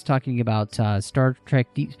Jones, talking about Star Trek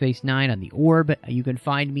Deep Space Nine on The Orb. You can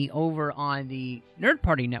find me over on the Nerd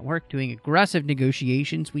Party Network doing Aggressive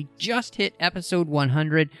Negotiations. We just hit episode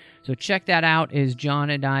 100, so check that out as John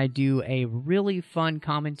and I do a really fun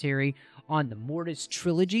commentary on the Mortis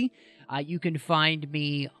trilogy. You can find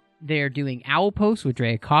me there doing Owl Post with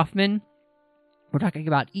Drea Kaufman. We're talking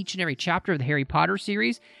about each and every chapter of the Harry Potter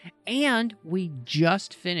series, and we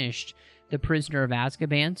just finished The Prisoner of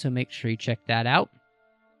Azkaban, so make sure you check that out.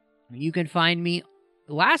 You can find me,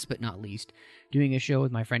 last but not least, doing a show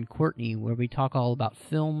with my friend Courtney where we talk all about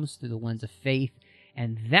films through the lens of faith,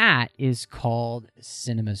 and that is called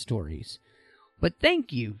Cinema Stories. But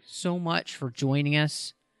thank you so much for joining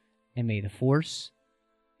us, and may the Force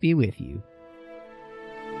be with you.